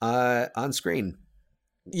screen.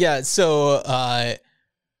 Yeah, so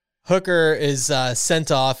Hooker is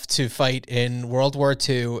sent off to fight in World War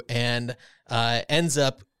II and ends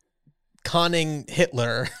up conning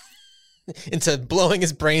Hitler into blowing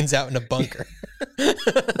his brains out in a bunker.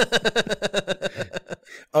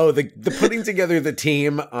 Oh, the putting together the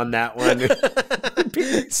team on that one.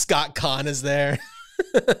 Scott Conn is there.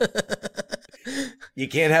 You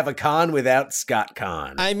can't have a con without Scott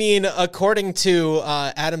Conn. I mean, according to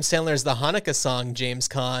Adam Sandler's The Hanukkah song, James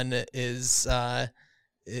Conn is of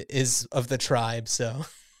the tribe. So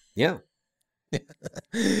yeah.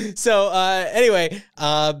 So anyway,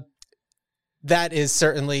 that is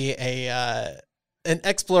certainly an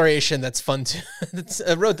exploration that's fun to. It's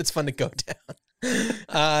a road that's fun to go down.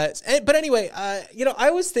 But anyway,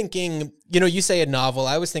 I was thinking, you say a novel,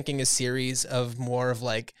 I was thinking a series of more of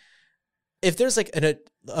like, if there's like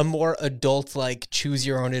a more adult, like choose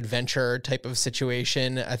your own adventure type of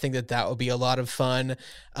situation, I think that would be a lot of fun.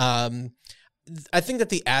 I think that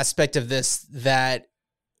the aspect of this that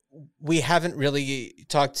we haven't really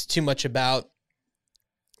talked too much about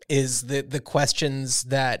is the questions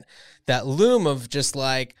that loom of just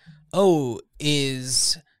like,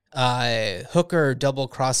 is Hooker double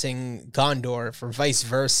crossing Gondorf or vice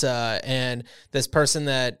versa, and this person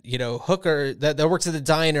that Hooker that works at the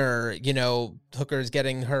diner, Hooker's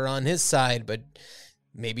getting her on his side, but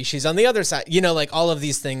maybe she's on the other side, like all of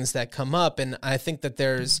these things that come up. And I think that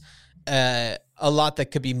there's a lot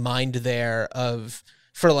that could be mined there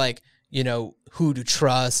for like, who to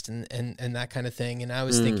trust and that kind of thing. And I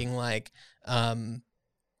was thinking like,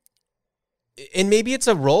 and maybe it's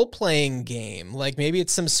a role-playing game. Like maybe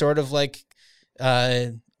it's some sort of like,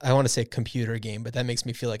 I want to say computer game, but that makes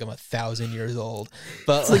me feel like I'm 1,000 years old.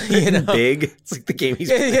 But it's like big. It's like the game he's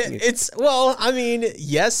playing. Well, I mean,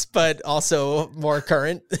 yes, but also more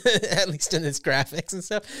current, at least in its graphics and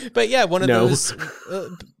stuff. But yeah, one of those.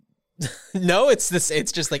 No, it's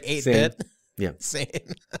just like 8-bit. Yeah, same.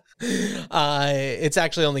 It's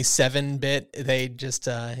actually only 7-bit. They just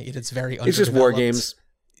it's very underdeveloped. It's just war games.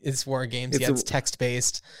 It's war games. It's text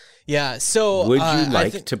based. Yeah. So would you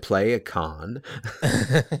like to play a con?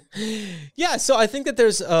 Yeah. So I think that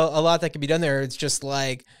there's a lot that can be done there. It's just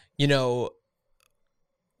like, you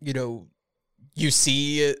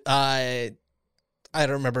see, I don't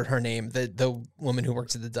remember her name, the woman who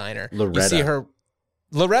works at the diner. Loretta. You see her.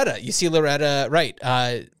 Loretta. You see Loretta, right?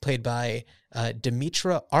 Played by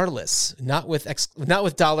Demetra Arliss, not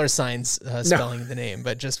with dollar signs spelling the name,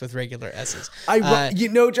 but just with regular S's.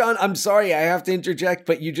 John, I'm sorry, I have to interject,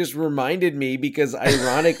 but you just reminded me because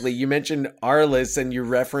ironically, you mentioned Arliss, and you're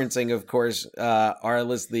referencing, of course,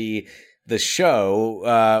 Arliss, the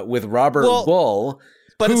show with Robert Wuhl.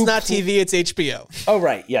 But it's not TV, it's HBO. Oh,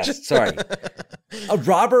 right. Yes. Sorry.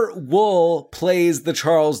 Robert Wuhl plays the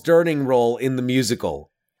Charles Durning role in the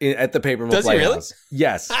musical at the Paper Mill Playhouse. Does he really?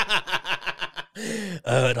 Yes.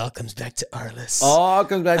 Oh, it all comes back to Arliss. All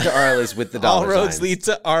comes back to Arliss with the dollar signs. All roads lead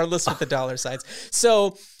to Arliss with the dollar signs.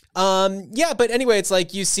 So, but anyway, it's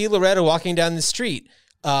like you see Loretta walking down the street.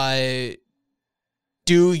 Do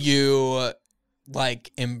you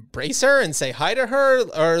like embrace her and say hi to her,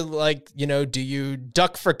 or like, do you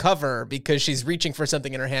duck for cover because she's reaching for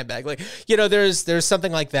something in her handbag? Like, there's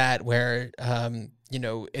something like that where,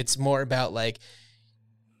 it's more about like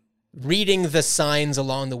reading the signs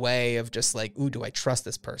along the way of just like, ooh, do I trust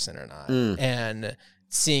this person or not? And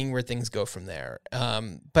seeing where things go from there.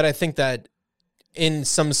 But I think that in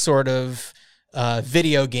some sort of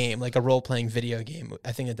video game, like a role-playing video game,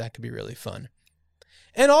 I think that could be really fun.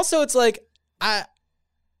 And also it's like,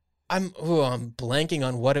 I'm blanking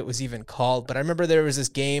on what it was even called, but I remember there was this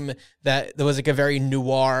game that was like a very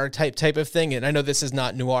noir type of thing. And I know this is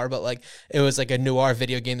not noir, but like it was like a noir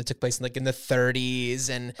video game that took place in the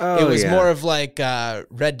 30s, and it was more of like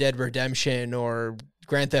Red Dead Redemption or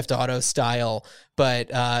Grand Theft Auto style. But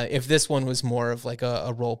if this one was more of like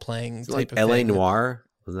a role playing type like of LA thing, Noire,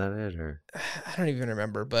 was that it? Or I don't even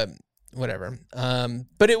remember, but whatever.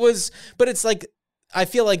 But it's like, I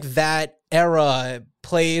feel like that era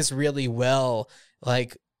plays really well,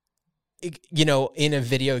 like, in a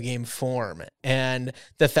video game form. And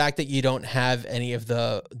the fact that you don't have any of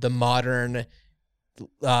the modern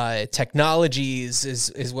technologies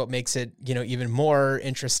is what makes it, even more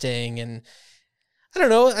interesting. And I don't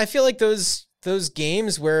know, I feel like those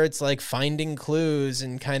games where it's like finding clues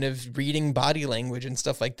and kind of reading body language and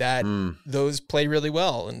stuff like that, those play really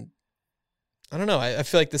well. And I don't know, I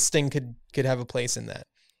feel like the Sting could have a place in that.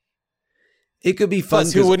 It could be fun.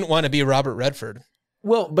 Plus, who wouldn't want to be Robert Redford?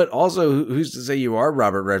 Well, but also, who's to say you are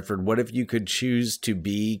Robert Redford? What if you could choose to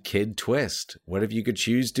be Kid Twist? What if you could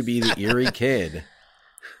choose to be the Eerie Kid?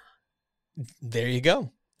 There you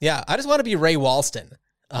go. Yeah, I just want to be Ray Walston,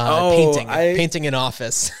 painting an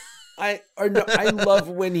office. I love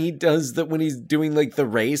when he does that, when he's doing like the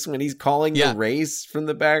race, when he's calling the race from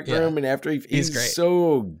the back room, and after he's great.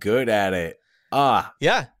 So good at it.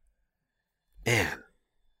 Yeah, man,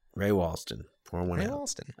 Ray Walston. Ray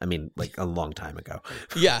Walston. I mean, like a long time ago.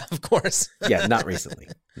 Yeah, of course. Yeah, not recently.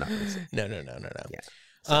 Not recently. No.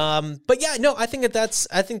 Yeah. But yeah, no, I think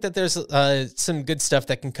that there's some good stuff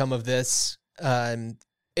that can come of this.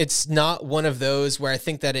 It's not one of those where I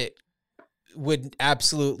think that it would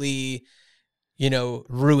absolutely,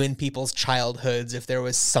 ruin people's childhoods if there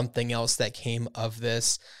was something else that came of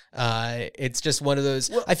this. It's just one of those,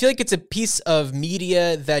 I feel like it's a piece of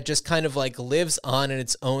media that just kind of like lives on in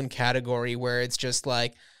its own category, where it's just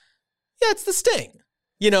like, yeah, it's the Sting.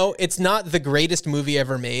 It's not the greatest movie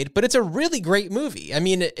ever made, but it's a really great movie. I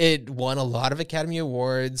mean, it won a lot of Academy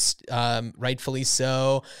Awards, rightfully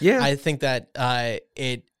so. Yeah. I think that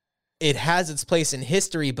it has its place in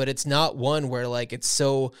history, but it's not one where like it's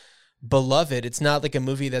so beloved. It's not like a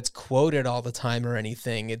movie that's quoted all the time or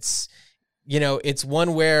anything. It's it's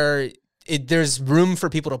one where there's room for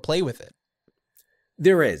people to play with it.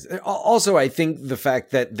 There is. Also, I think the fact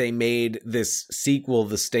that they made this sequel,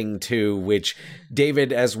 The Sting 2, which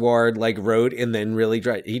David S. Ward wrote and then really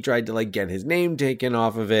tried to get his name taken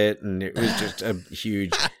off of it, and it was just a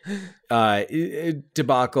huge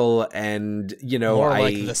debacle. And more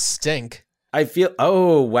like the stink. I feel.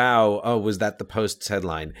 Oh wow! Oh, was that the Post's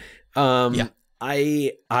headline? Yeah.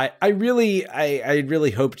 I really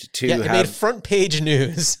hoped to. Yeah, it made front page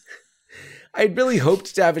news. I'd really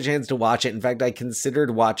hoped to have a chance to watch it. In fact, I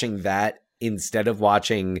considered watching that instead of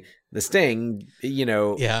watching The Sting,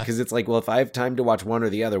 because it's like, well, if I have time to watch one or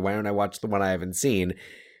the other, why don't I watch the one I haven't seen?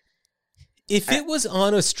 If it was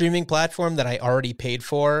on a streaming platform that I already paid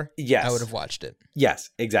for, yes, I would have watched it. Yes,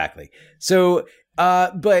 exactly. So,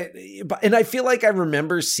 but I feel like I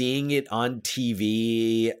remember seeing it on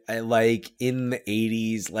TV, like in the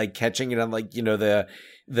 80s, like catching it on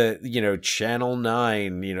the Channel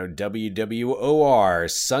 9, WWOR,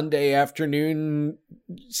 Sunday afternoon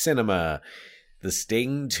cinema, The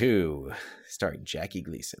Sting 2, starring Jackie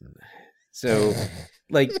Gleason. So,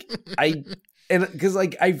 because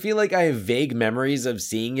I feel like I have vague memories of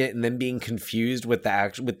seeing it and then being confused with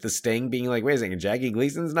the Sting, being like, wait a second, Jackie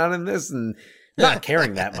Gleason's not in this, and not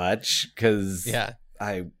caring that much because Yeah.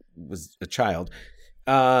 I was a child.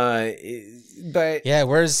 But Yeah,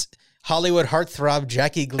 where's Hollywood heartthrob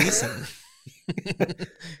Jackie Gleason?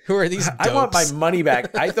 Who are these dopes? I want my money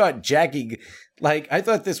back. I thought I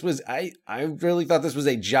really thought this was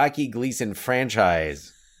a Jackie Gleason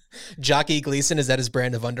franchise. Jockey Gleason, is that his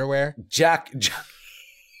brand of underwear?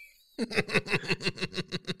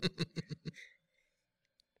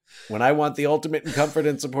 When I want the ultimate in comfort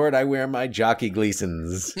and support, I wear my Jockey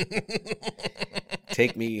Gleasons.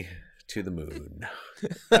 Take me to the moon.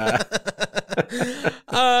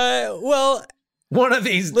 Well, one of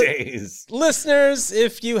these days. Listeners,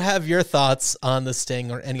 if you have your thoughts on The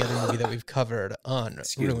Sting or any other movie that we've covered on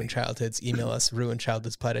Ruined Childhoods, email us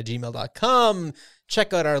ruinedchildhoodspod@gmail.com.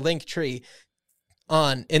 Check out our link tree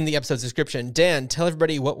in the episode's description. Dan, tell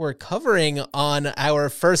everybody what we're covering on our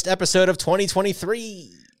first episode of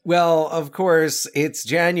 2023. Well, of course, it's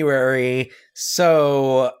January,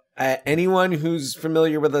 so anyone who's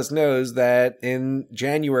familiar with us knows that in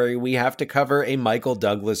January we have to cover a Michael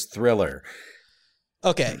Douglas thriller.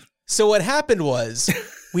 Okay, so what happened was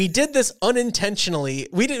we did this unintentionally.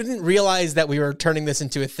 We didn't realize that we were turning this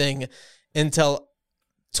into a thing until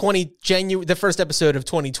the first episode of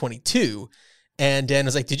 2022. And Dan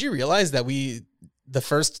was like, "Did you realize that the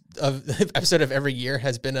first episode of every year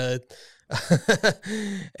has been a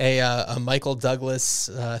Michael Douglas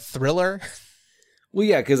thriller?" Well,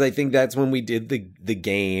 yeah, because I think that's when we did the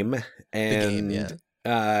game and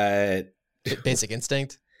Basic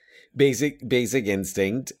Instinct. Basic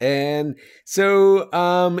Instinct, and so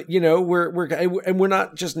we're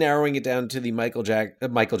not just narrowing it down to the Michael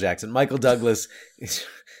Douglas.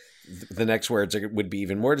 The next words would be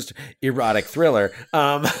even more just erotic thriller.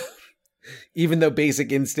 Even though Basic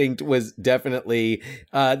Instinct was definitely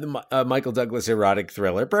the Michael Douglas erotic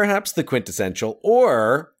thriller, perhaps the quintessential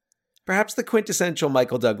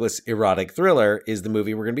Michael Douglas erotic thriller is the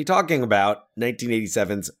movie we're going to be talking about,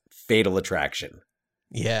 1987's Fatal Attraction.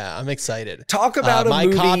 Yeah, I'm excited. Talk about a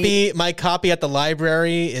movie. My copy at the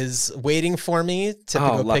library is waiting for me to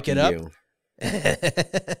go pick it up.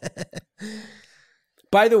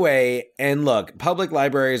 By the way, and look, public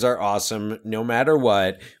libraries are awesome no matter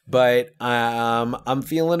what, but I'm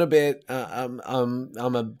feeling a bit I'm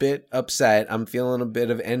a bit upset. I'm feeling a bit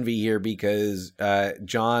of envy here because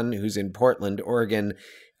John, who's in Portland, Oregon,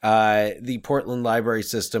 the Portland library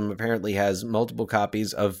system apparently has multiple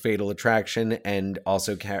copies of Fatal Attraction and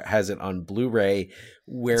also has it on Blu-ray,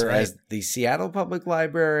 whereas the Seattle Public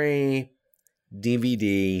Library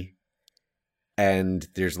DVD, and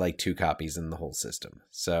there's like 2 copies in the whole system.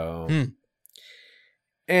 So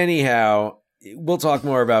anyhow, we'll talk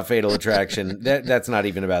more about Fatal Attraction. That's not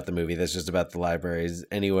even about the movie. That's just about the libraries.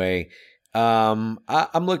 Anyway,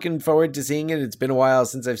 I'm looking forward to seeing it. It's been a while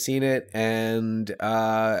since I've seen it, and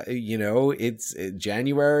it's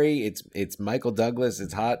January. It's Michael Douglas.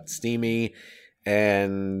 It's hot, steamy,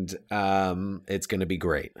 and it's going to be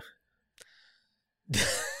great.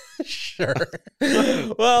 Sure.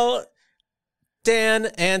 Well, Dan,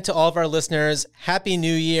 and to all of our listeners, Happy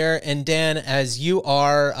New Year. And Dan, as you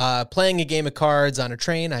are playing a game of cards on a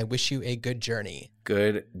train, I wish you a good journey.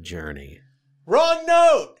 Good journey. Wrong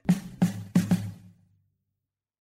note!